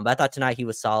 But I thought tonight he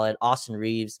was solid. Austin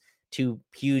Reeves, 2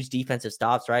 huge defensive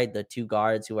stops, right? The 2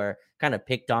 guards who are kind of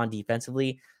picked on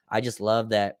defensively. I just love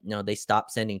that, they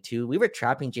stopped sending 2. We were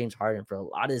trapping James Harden for a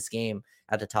lot of this game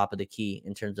at the top of the key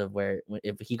in terms of where,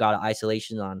 if he got an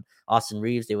isolation on Austin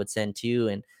Reeves, they would send 2.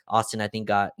 And Austin, I think,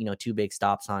 got, 2 big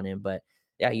stops on him. But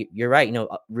yeah, you're right.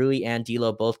 Rui and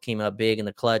D'Lo both came up big in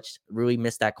the clutch. Rui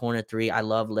missed that corner three. I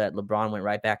love that LeBron went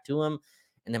right back to him.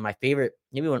 And then my favorite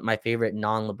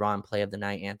non-LeBron play of the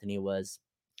night, Anthony, was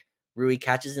Rui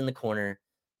catches in the corner.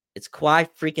 It's Kawhi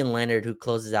freaking Leonard who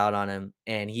closes out on him,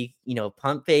 and he,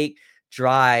 pump fake,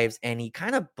 drives, and he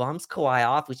kind of bumps Kawhi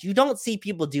off, which you don't see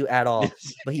people do at all.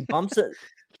 But he bumps it,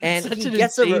 and Such he an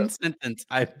gets insane sentence.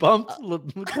 I bumped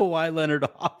Kawhi Leonard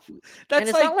off. That's and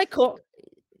it's like, not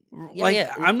like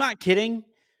I'm not kidding.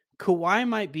 Kawhi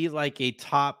might be like a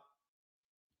top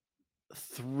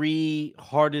 3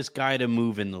 hardest guy to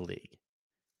move in the league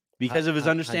because of his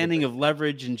understanding 100%. of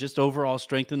leverage and just overall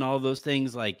strength and all of those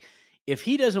things. Like, if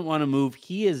he doesn't want to move,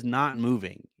 he is not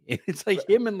moving. It's like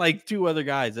him and like 2 other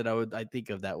guys that I think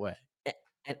of that way.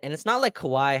 And it's not like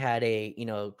Kawhi had a,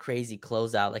 crazy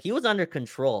closeout. Like, he was under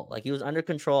control. Like, he was under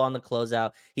control on the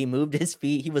closeout. He moved his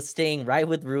feet. He was staying right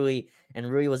with Rui,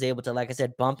 and Rui was able to, like I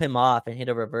said, bump him off and hit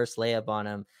a reverse layup on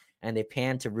him. And they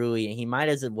panned to Rui, and he might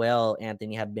as well,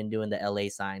 Anthony, have been doing the LA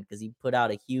sign because he put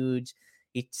out he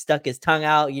stuck his tongue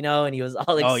out, and he was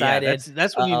all excited. Oh, yeah,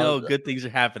 that's when you know good things are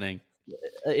happening.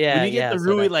 Yeah, when you get the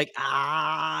Rui,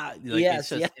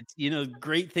 yes, it's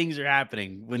great things are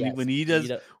happening when Yes, he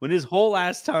does when his whole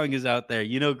ass tongue is out there.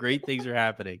 Great things are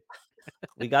happening.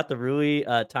 We got the Rui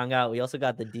tongue out. We also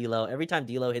got the D'Lo. Every time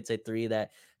D'Lo hits a three,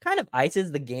 that kind of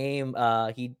ices the game.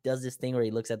 He does this thing where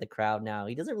he looks at the crowd now.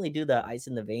 He doesn't really do the ice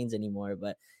in the veins anymore,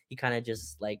 but he kind of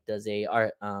just like does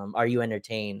Are You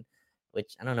Entertained,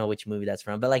 which I don't know which movie that's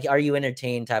from, but like Are You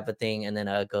Entertained type of thing, and then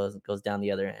goes down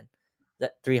the other end. Is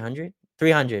that 300?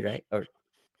 300, right? Or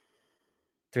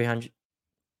 300?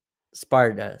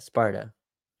 Sparta.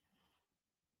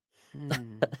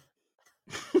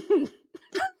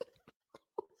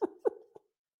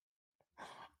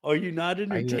 Are you not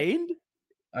entertained?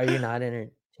 Are you not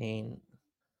entertained?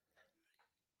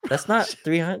 That's not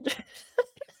 300.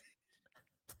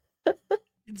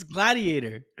 It's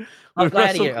Gladiator. Oh, With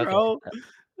Gladiator. Russell Crowe,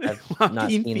 Okay. I've not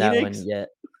seen that one yet.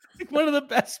 One of the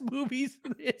best movies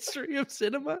in the history of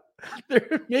cinema.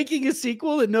 They're making a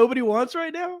sequel that nobody wants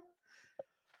right now.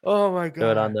 Oh my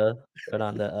god! Put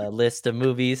on the list of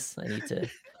movies I need to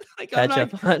like, catch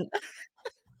up on.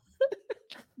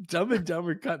 Dumb and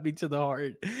Dumber cut me to the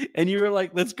heart, and you were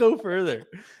like, "Let's go further.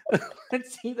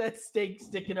 Let's see that steak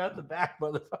sticking out the back,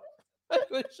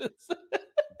 motherfucker."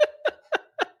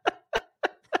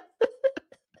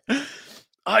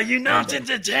 Are you not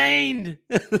entertained?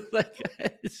 Like,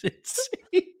 it's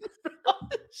insane.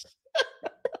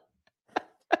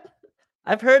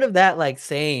 I've heard of that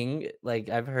saying,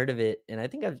 I've heard of it, and I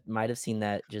think I might have seen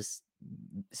that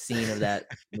scene of that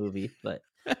movie, but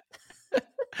I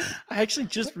actually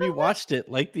just rewatched it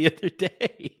the other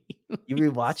day. You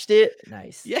rewatched it?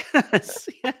 Nice. Yes.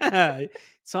 Yeah.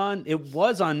 It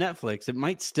was on Netflix. It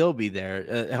might still be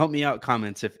there. Help me out,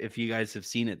 comments, if you guys have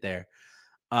seen it there.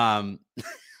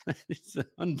 It's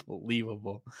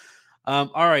unbelievable. All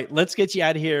right, let's get you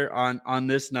out of here on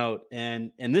this note.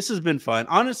 And this has been fun.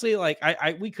 Honestly,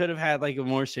 we could have had a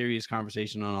more serious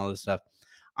conversation on all this stuff.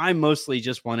 I mostly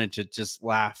just wanted to just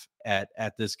laugh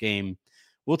at this game.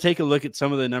 We'll take a look at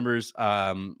some of the numbers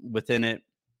within it.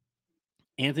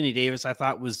 Anthony Davis, I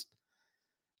thought, was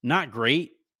not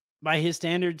great by his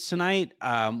standards tonight.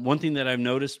 One thing that I've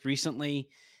noticed recently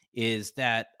is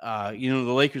that, the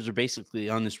Lakers are basically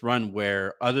on this run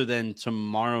where, other than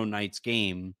tomorrow night's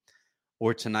game,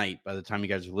 or tonight, by the time you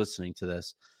guys are listening to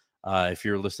this, if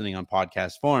you're listening on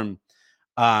podcast form,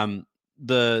 oh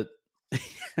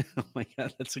my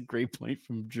God, that's a great point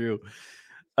from Drew.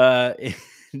 LeBron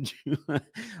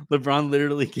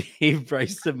literally gave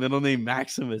Bryce the middle name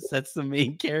Maximus. That's the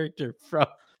main character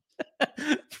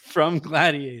from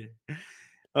Gladiator.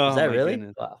 Oh, is that really?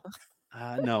 Goodness. Wow.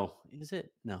 No, is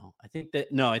it? No, I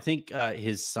think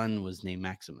his son was named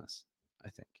Maximus. I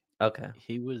think. Okay.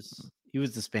 He was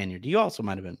the Spaniard. He also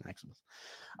might have been Maximus.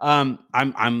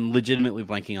 I'm legitimately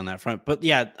blanking on that front, but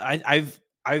yeah,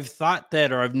 I've thought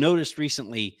that, or I've noticed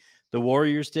recently, the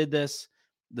Warriors did this,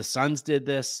 the Suns did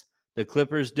this, the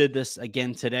Clippers did this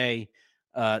again today.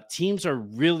 Teams are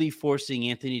really forcing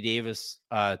Anthony Davis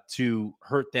to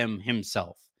hurt them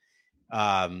himself.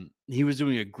 He was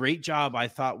doing a great job, I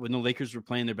thought, when the Lakers were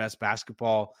playing their best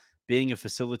basketball, being a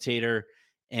facilitator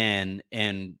and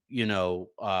being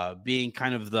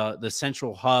kind of the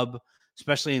central hub,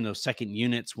 especially in those second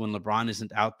units when LeBron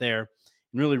isn't out there,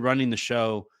 and really running the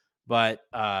show. But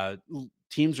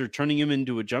teams are turning him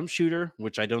into a jump shooter,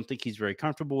 which I don't think he's very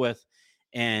comfortable with.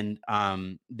 And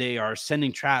they are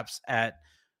sending traps at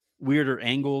weirder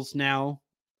angles now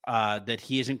that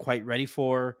he isn't quite ready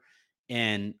for.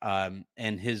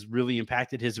 and has really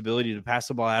impacted his ability to pass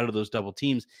the ball out of those double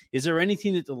teams. Is there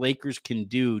anything that the Lakers can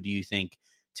do, do you think,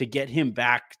 to get him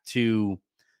back to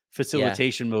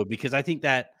facilitation mode? Because I think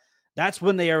that's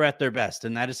when they are at their best,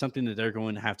 and that is something that they're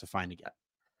going to have to find again.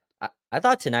 I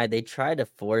thought tonight they tried to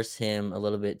force him a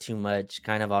little bit too much,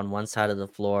 kind of on one side of the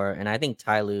floor. And I think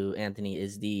Tyloo Anthony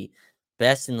is the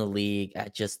best in the league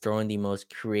at just throwing the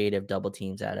most creative double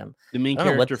teams at him. The main I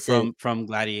don't know what character this is. from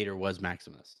Gladiator was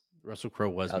Maximus. Russell Crowe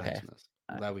was Okay. Maximus.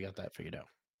 I'm glad we got that figured out.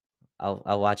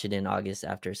 I'll watch it in August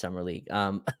after Summer League.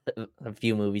 A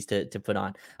few movies to put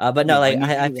on. But no, like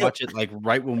I feel, watch it like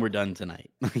right when we're done tonight.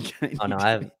 oh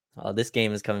no, this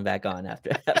game is coming back on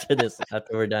after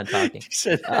we're done talking. You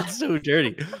said that's so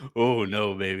dirty. Oh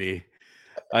no, baby.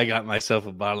 I got myself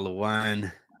a bottle of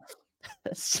wine,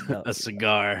 a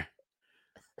cigar.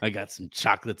 I got some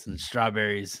chocolates and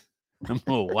strawberries. I'm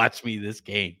gonna watch me this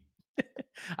game.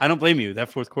 I don't blame you. That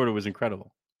fourth quarter was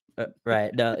incredible.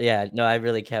 Right. No, yeah. No, I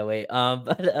really can't wait.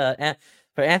 But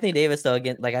for Anthony Davis, though,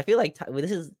 again, like I feel like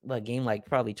this is a game like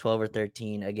probably 12 or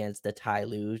 13 against the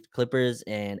Tyloo Clippers,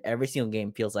 and every single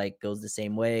game feels like goes the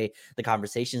same way. The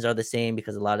conversations are the same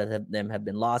because a lot of them have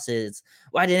been losses.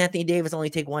 Why did Anthony Davis only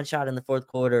take one shot in the fourth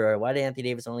quarter, or why did Anthony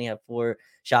Davis only have 4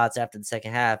 shots after the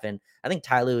second half? And I think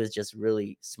Tyloo is just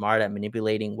really smart at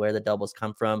manipulating where the doubles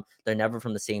come from. They're never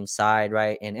from the same side,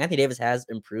 right? And Anthony Davis has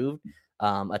improved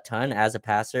a ton as a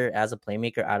passer, as a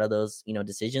playmaker out of those,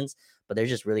 decisions, but they're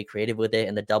just really creative with it.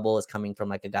 And the double is coming from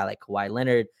like a guy like Kawhi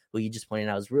Leonard, who you just pointed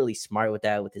out is really smart with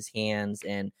that, with his hands,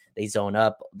 and they zone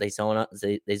up a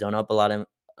lot of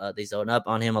they zone up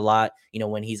on him a lot,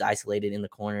 when he's isolated in the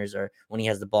corners or when he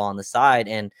has the ball on the side.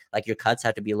 And like your cuts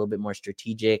have to be a little bit more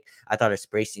strategic. I thought our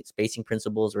spacing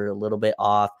principles were a little bit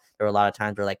off. There were a lot of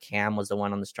times where like Cam was the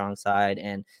one on the strong side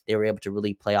and they were able to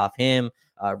really play off him.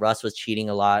 Russ was cheating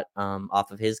a lot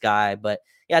off of his guy, but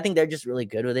yeah, I think they're just really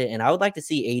good with it. And I would like to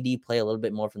see AD play a little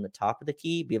bit more from the top of the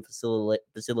key, be a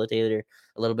facilitator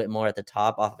a little bit more at the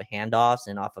top off of handoffs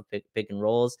and off of pick and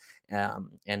rolls.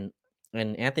 And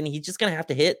Anthony, he's just going to have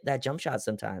to hit that jump shot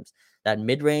sometimes. That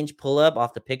mid-range pull-up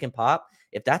off the pick and pop,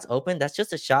 if that's open, that's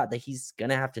just a shot that he's going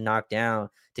to have to knock down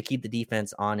to keep the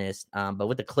defense honest. But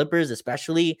with the Clippers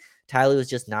especially, Tyloo is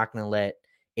just not going to let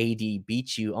AD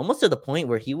beat you, almost to the point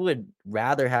where he would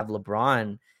rather have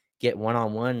LeBron get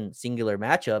one-on-one singular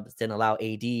matchups than allow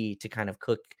AD to kind of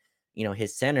cook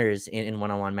his centers in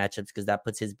one-on-one matchups, because that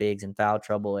puts his bigs in foul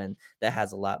trouble, and that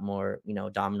has a lot more,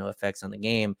 domino effects on the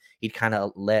game. He'd kind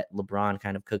of let LeBron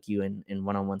kind of cook you in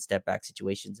one-on-one step back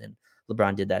situations, and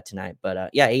LeBron did that tonight. But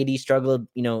yeah, AD struggled,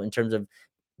 in terms of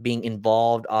being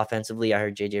involved offensively. I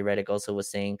heard JJ Redick also was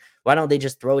saying, why don't they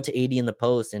just throw it to AD in the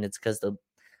post? And it's because the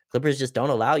Clippers just don't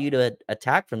allow you to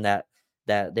attack from that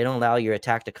they don't allow your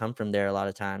attack to come from there a lot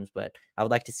of times. But I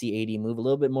would like to see AD move a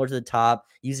little bit more to the top,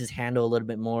 use his handle a little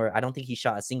bit more. I don't think he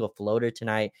shot a single floater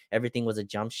tonight. Everything was a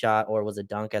jump shot or was a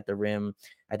dunk at the rim.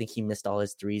 I think he missed all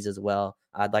his threes as well.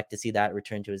 I'd like to see that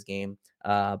return to his game.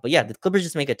 But yeah, the Clippers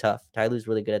just make it tough. Tyloo's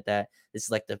really good at that. This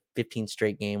is like the 15th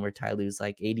straight game where Tyloo's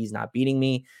like, AD's not beating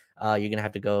me. You're going to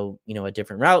have to go, a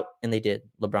different route. And they did.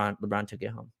 LeBron took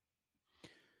it home.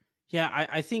 Yeah,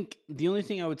 I think the only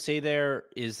thing I would say there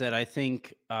is that I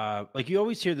think, like you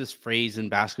always hear this phrase in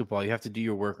basketball, you have to do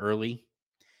your work early.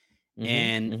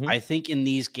 I think in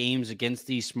these games against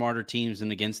these smarter teams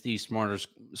and against these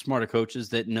smarter coaches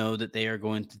that know that they are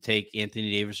going to take Anthony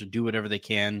Davis or do whatever they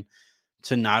can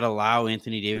to not allow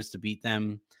Anthony Davis to beat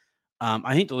them,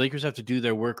 I think the Lakers have to do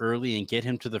their work early and get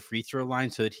him to the free throw line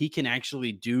so that he can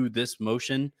actually do this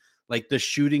motion, like the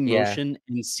shooting motion,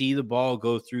 and see the ball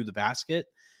go through the basket.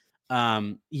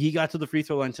 He got to the free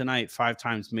throw line tonight 5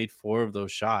 times, made 4 of those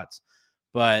shots.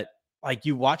 But like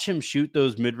you watch him shoot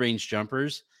those mid-range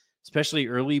jumpers, especially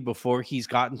early before he's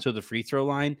gotten to the free throw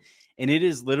line. And it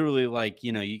is literally like,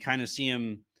 you kind of see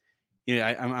him,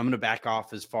 I'm going to back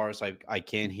off as far as I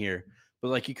can here.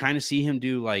 But like you kind of see him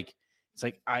do like, it's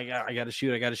like, I got to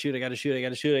shoot. Okay,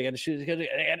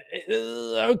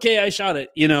 I shot it,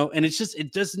 and it's just,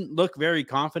 it doesn't look very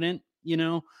confident.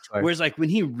 Sure. Whereas like when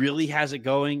he really has it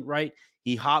going, right,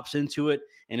 he hops into it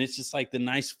and it's just like the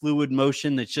nice fluid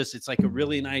motion. It's like a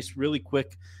really nice, really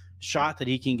quick shot that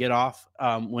he can get off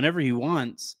whenever he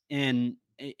wants. And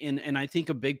I think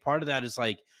a big part of that is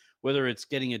like, whether it's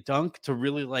getting a dunk to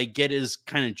really like get his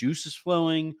kind of juices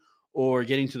flowing, or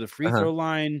getting to the free throw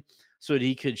line so that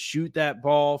he could shoot that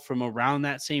ball from around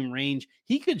that same range.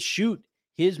 He could shoot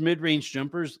his mid-range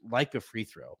jumpers like a free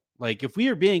throw. Like if we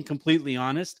are being completely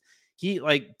honest, he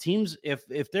like teams,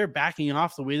 if they're backing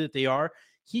off the way that they are,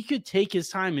 he could take his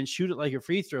time and shoot it like a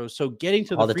free throw. So getting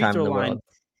to the free throw line,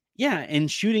 Yeah, and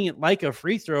shooting it like a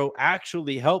free throw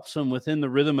actually helps him within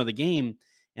the rhythm of the game.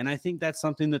 And I think that's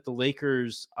something that the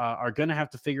Lakers are going to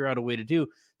have to figure out a way to do.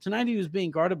 Tonight, he was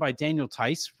being guarded by Daniel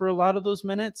Tice for a lot of those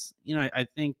minutes. I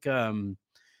think I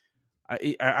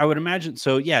would imagine.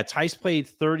 So, yeah, Tice played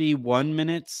 31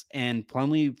 minutes and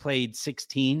Plumlee played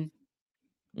 16.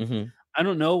 Mm-hmm. I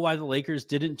don't know why the Lakers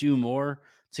didn't do more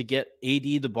to get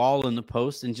AD the ball in the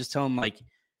post and just tell him, like,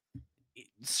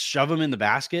 shove him in the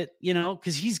basket,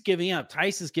 because he's giving up.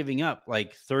 Tice is giving up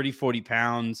like 30, 40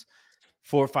 pounds,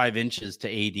 4 or 5 inches to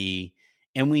AD.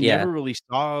 And we Yeah. never really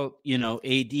saw,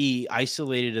 AD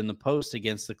isolated in the post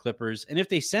against the Clippers. And if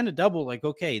they send a double, like,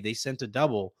 okay, they sent a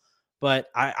double.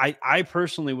 But I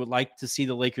personally would like to see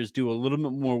the Lakers do a little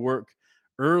bit more work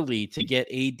early to get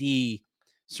AD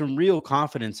some real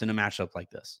confidence in a matchup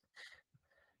like this.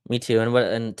 Me too.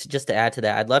 And just to add to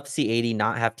that, I'd love to see AD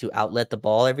not have to outlet the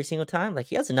ball every single time. Like,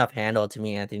 he has enough handle to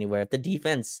me, Anthony, where if the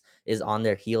defense is on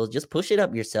their heels, just push it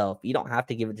up yourself. You don't have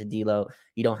to give it to D'Lo.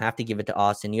 You don't have to give it to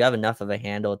Austin. You have enough of a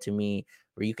handle to me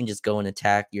where you can just go and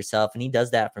attack yourself. And he does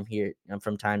that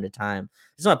from time to time.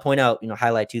 I just want to point out,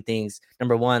 highlight 2 things.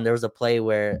 Number one, there was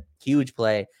a huge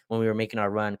play when we were making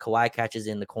our run. Kawhi catches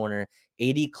in the corner.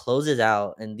 AD closes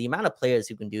out. And the amount of players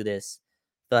who can do this,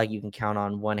 feel like you can count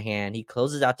on one hand. He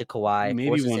closes out to Kawhi, Maybe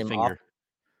forces one him finger. off.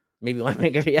 Maybe one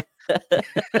finger, yeah.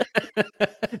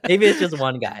 Maybe it's just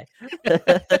one guy.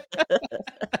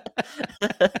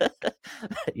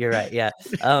 You're right, yeah.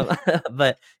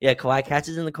 But yeah, Kawhi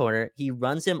catches in the corner. He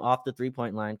runs him off the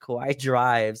 3-point line. Kawhi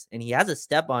drives, and he has a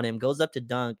step on him, goes up to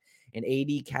dunk, and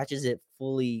AD catches it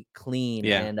fully clean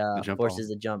and forces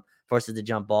the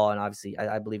jump ball. And obviously,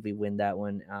 I believe we win that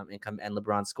one. And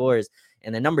LeBron scores.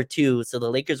 And then number 2, so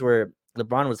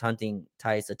LeBron was hunting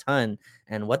Tice a ton.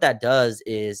 And what that does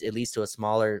is it leads to a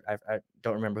smaller, I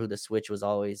don't remember who the switch was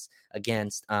always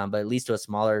against, but it leads to a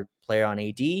smaller player on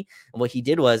AD. And what he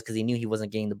did was, because he knew he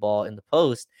wasn't getting the ball in the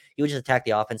post, he would just attack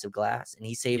the offensive glass. And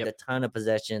he saved a ton of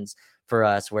possessions for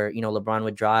us where, LeBron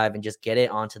would drive and just get it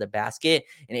onto the basket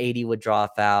and AD would draw a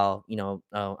foul,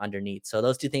 underneath. So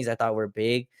those 2 things I thought were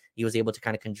big. He was able to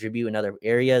kind of contribute in other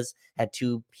areas, had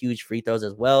 2 huge free throws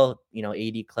as well.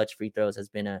 AD clutch free throws has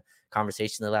been a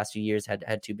conversation the last few years,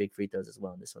 had 2 big free throws as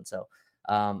well in this one. So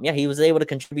he was able to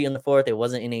contribute in the fourth. It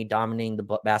wasn't in a dominating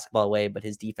the basketball way, but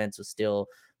his defense was still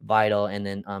vital. And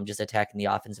then just attacking the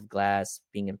offensive glass,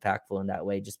 being impactful in that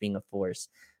way, just being a force,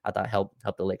 I thought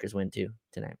helped the Lakers win too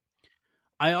tonight.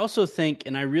 I also think,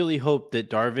 and I really hope that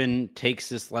Darvin takes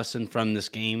this lesson from this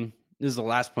game. This is the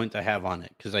last point I have on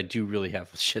it, because I do really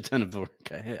have a shit ton of work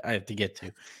I have to get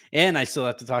to. And I still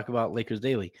have to talk about Lakers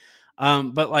Daily.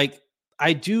 But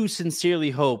I do sincerely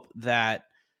hope that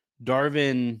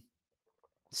Darvin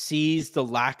sees the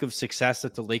lack of success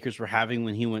that the Lakers were having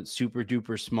when he went super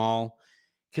duper small.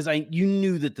 Because you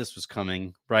knew that this was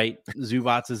coming, right?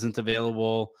 Zubac isn't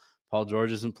available. Paul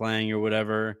George isn't playing or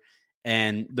whatever.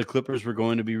 And the Clippers were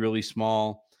going to be really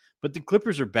small. But the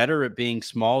Clippers are better at being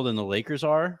small than the Lakers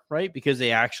are, right? Because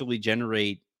they actually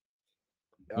generate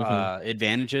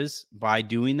advantages by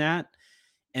doing that.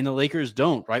 And the Lakers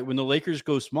don't, right? When the Lakers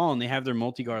go small and they have their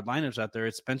multi-guard lineups out there,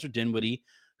 it's Spencer Dinwiddie,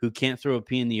 who can't throw a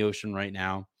pea in the ocean right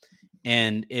now.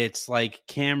 And it's like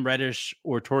Cam Reddish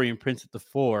or Taurean Prince at the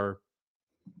 4.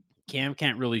 Cam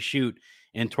can't really shoot,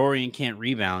 and Taurean can't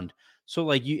rebound. So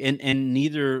and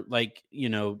neither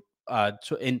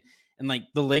and like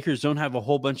the Lakers don't have a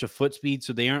whole bunch of foot speed,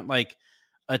 so they aren't like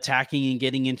attacking and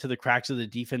getting into the cracks of the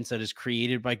defense that is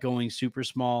created by going super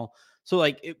small. So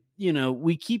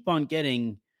we keep on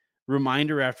getting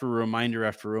reminder after reminder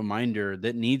after reminder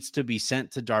that needs to be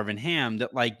sent to Darvin Ham that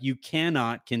you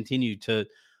cannot continue to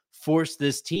force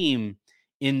this team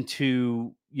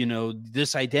into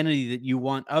this identity that you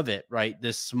want of it, right?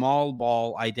 This small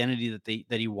ball identity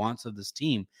that he wants of this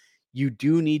team. You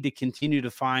do need to continue to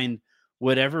find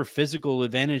whatever physical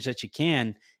advantage that you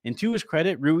can. And to his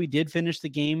credit, Rui did finish the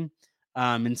game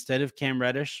instead of Cam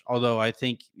Reddish, although I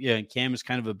think Cam is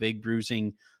kind of a big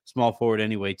bruising small forward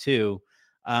anyway too.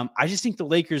 I just think the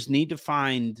Lakers need to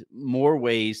find more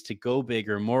ways to go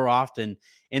bigger more often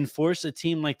and force a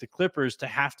team like the Clippers to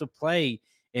have to play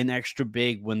an extra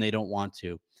big when they don't want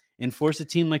to, and force a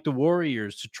team like the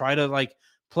Warriors to try to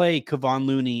play Kevon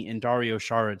Looney and Dario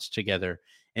Saric together,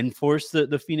 and force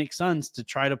the Phoenix Suns to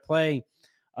try to play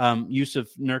Yusuf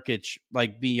Nurkic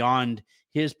beyond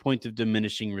his point of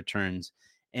diminishing returns.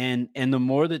 And the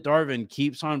more that Darvin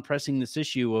keeps on pressing this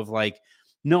issue of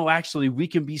no, actually we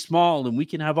can be small and we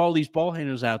can have all these ball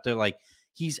handlers out there,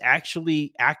 he's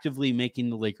actually actively making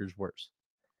the Lakers worse.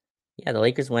 Yeah, the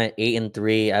Lakers went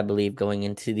 8-3, I believe, going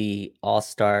into the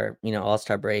All-Star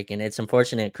break. And it's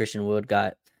unfortunate Christian Wood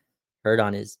got hurt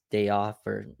on his day off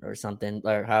or something,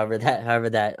 or however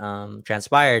that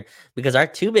transpired, because our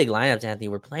two big lineups, Anthony,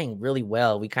 were playing really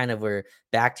well. We kind of were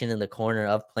backed in the corner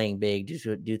of playing big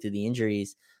due to the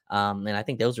injuries. And I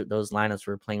think those lineups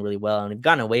were playing really well, and we've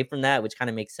gotten away from that, which kind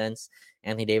of makes sense.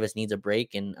 Anthony Davis needs a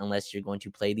break, and unless you're going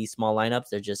to play these small lineups,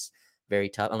 they're just very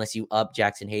tough. Unless you up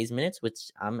Jackson Hayes minutes,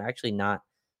 which I'm actually not.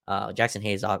 Jackson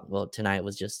Hayes, well, tonight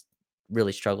was just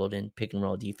really struggled in pick and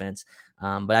roll defense.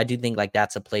 But I do think like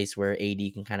that's a place where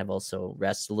AD can kind of also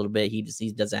rest a little bit. He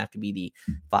doesn't have to be the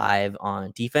 5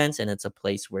 on defense, and it's a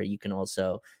place where you can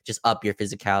also just up your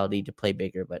physicality to play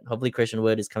bigger. But hopefully Christian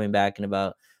Wood is coming back in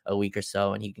about a week or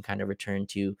so, and he can kind of return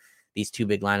to these two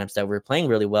big lineups that were playing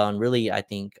really well, and really I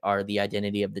think are the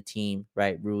identity of the team,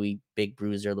 right? Rui, big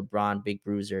bruiser; LeBron, big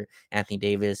bruiser; Anthony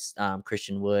Davis,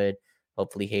 Christian Wood.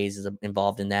 Hopefully Hayes is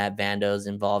involved in that. Vando's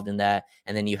involved in that.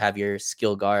 And then you have your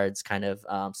skill guards kind of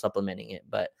supplementing it.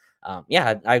 But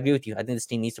yeah, I agree with you. I think this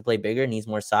team needs to play bigger, needs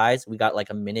more size. We got like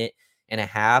a minute and a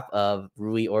half of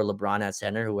Rui or LeBron at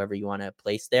center, whoever you want to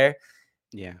place there.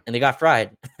 Yeah. And they got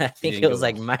fried. I think it was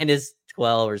like minus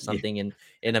 12 or something in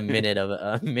a minute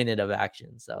of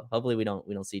action. So hopefully we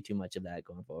don't see too much of that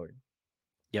going forward.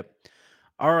 Yep.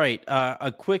 All right.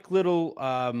 A quick little,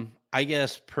 I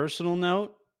guess, personal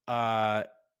note. I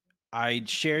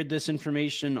shared this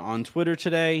information on Twitter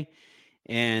today,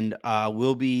 and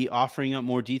we'll be offering up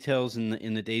more details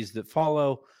in the days that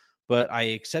follow. But I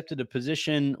accepted a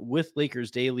position with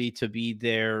Lakers Daily to be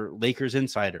their Lakers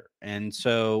insider. And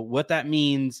so what that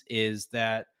means is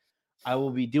that I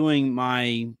will be doing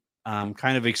my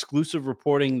kind of exclusive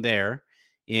reporting there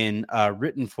in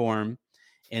written form.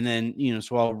 And then,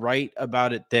 so I'll write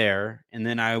about it there, and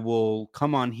then I will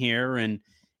come on here and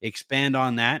expand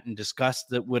on that and discuss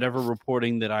whatever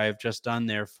reporting that I have just done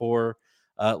there for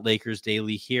Lakers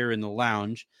Daily here in the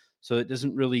lounge. So it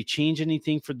doesn't really change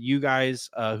anything for you guys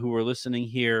who are listening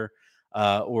here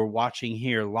or watching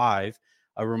here live.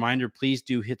 A reminder, please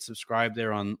do hit subscribe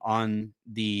there on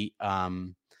the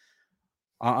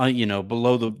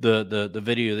below the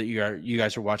video that you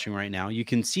guys are watching right now. You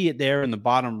can see it there in the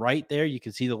bottom right there. You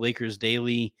can see the Lakers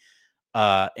Daily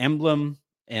emblem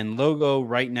and logo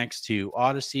right next to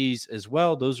Odyssey's as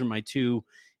well. Those are my two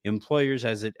employers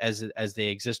as they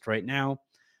exist right now.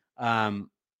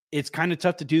 It's kind of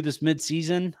tough to do this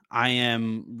mid-season. I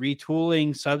am retooling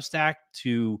Substack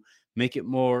to make it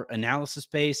more analysis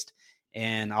based,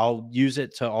 and I'll use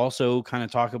it to also kind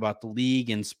of talk about the league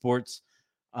and sports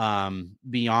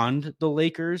beyond the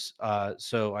Lakers.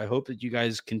 So I hope that you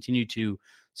guys continue to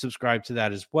subscribe to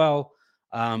that as well.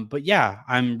 But yeah,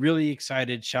 I'm really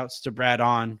excited. Shouts to Brad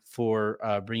On for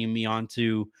bringing me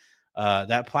onto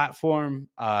that platform.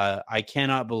 I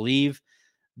cannot believe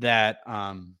that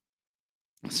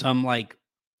some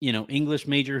English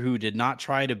major who did not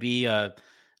try to be a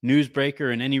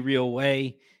newsbreaker in any real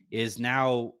way is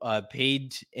now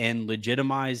paid and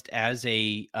legitimized as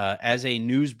a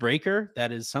newsbreaker.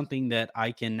 That is something that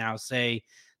I can now say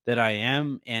that I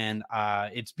am, and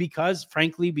it's because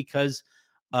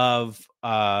of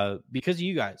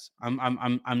you guys.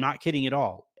 I'm not kidding at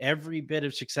all. Every bit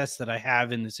of success that I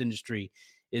have in this industry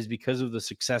is because of the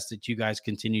success that you guys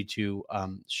continue to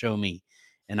show me,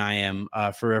 and I am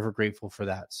forever grateful for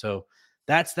that. So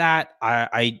that's that.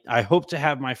 I hope to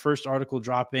have my first article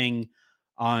dropping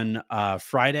on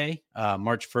Friday,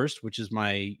 March 1st, which is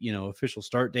my official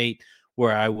start date,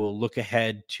 where I will look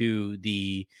ahead to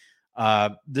the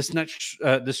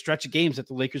stretch of games that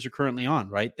the Lakers are currently on.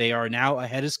 Right, they are now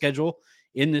ahead of schedule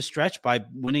in this stretch by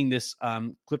winning this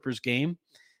Clippers game.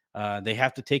 They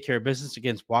have to take care of business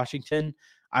against Washington.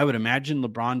 I would imagine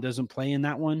LeBron doesn't play in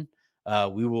that one.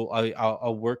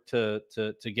 I'll work to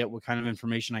get what kind of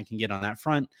information I can get on that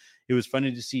front. It was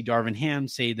funny to see Darvin Ham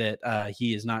say that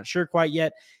he is not sure quite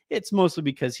yet. It's mostly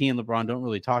because he and LeBron don't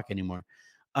really talk anymore.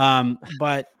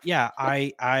 But yeah,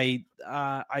 I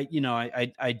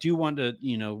do want to,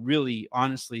 really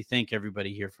honestly thank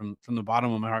everybody here from the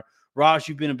bottom of my heart. Raj,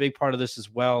 you've been a big part of this as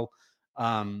well.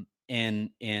 And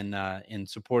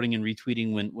supporting and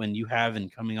retweeting when you have,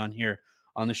 and coming on here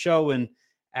on the show. And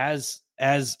as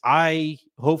I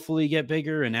hopefully get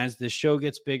bigger, and as this show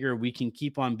gets bigger, we can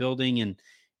keep on building and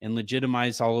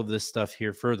legitimize all of this stuff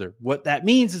here further. What that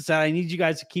means is that I need you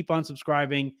guys to keep on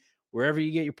subscribing wherever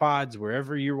you get your pods,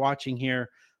 wherever you're watching here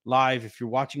live. If you're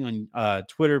watching on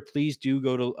Twitter, please do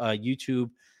go to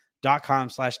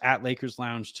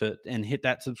youtube.com/@LakersLounge and hit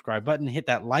that subscribe button, hit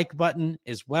that like button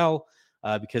as well,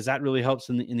 because that really helps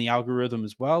in the algorithm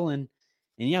as well. And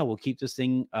yeah, we'll keep this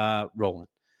thing rolling.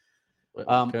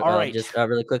 All right. Just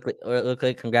real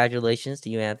quick, congratulations to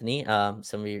you, Anthony.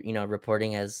 Some of your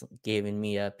reporting has given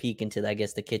me a peek into, I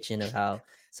guess, the kitchen of how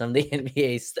some of the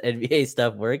NBA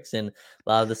stuff works, and a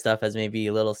lot of the stuff has made me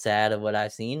a little sad of what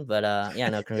I've seen. But yeah,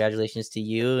 no, congratulations to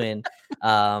you. And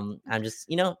I'm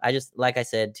just, I just, like I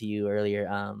said to you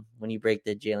earlier, when you break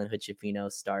the Jalen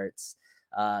Hood-Schifino starts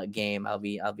game, I'll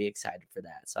be excited for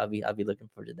that. So I'll be looking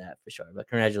forward to that for sure. But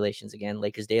congratulations again,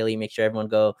 Lakers Daily. Make sure everyone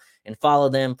go and follow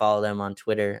them on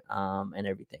Twitter and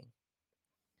everything.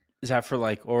 Is that for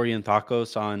like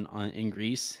Orientakos on in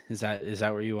Greece? Is that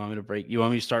where you want me to break? You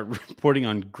want me to start reporting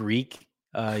on Greek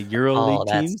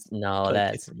EuroLeague teams?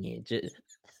 That's me.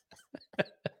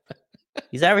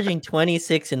 He's averaging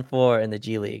 26-4 in the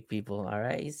G League, people. All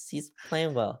right, he's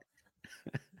playing well.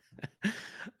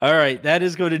 All right, that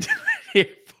is going to do it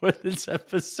here for this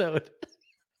episode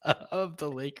of the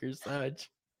Lakers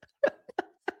Lounge.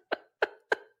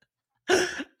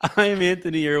 I am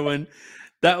Anthony Irwin.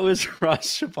 That was Ross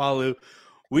Shapalu.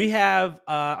 We have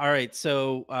all right.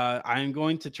 So I'm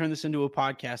going to turn this into a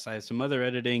podcast. I have some other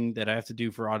editing that I have to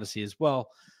do for Odyssey as well.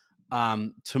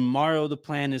 Tomorrow, the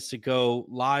plan is to go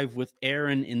live with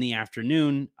Aaron in the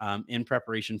afternoon in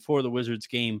preparation for the Wizards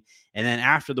game. And then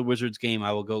after the Wizards game,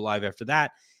 I will go live after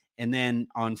that. And then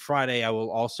on Friday, I will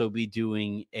also be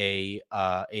doing a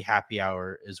happy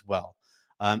hour as well.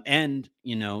 And,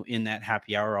 in that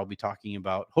happy hour, I'll be talking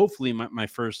about hopefully my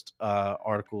first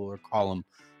article or column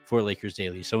for Lakers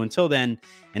Daily. So until then,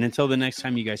 and until the next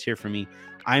time you guys hear from me,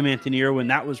 I'm Anthony Irwin.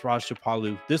 That was Raj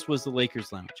Shapalu. This was the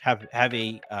Lakers Lounge. Have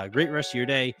a great rest of your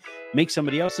day. Make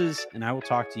somebody else's, and I will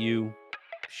talk to you,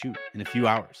 in a few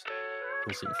hours.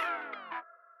 We'll see.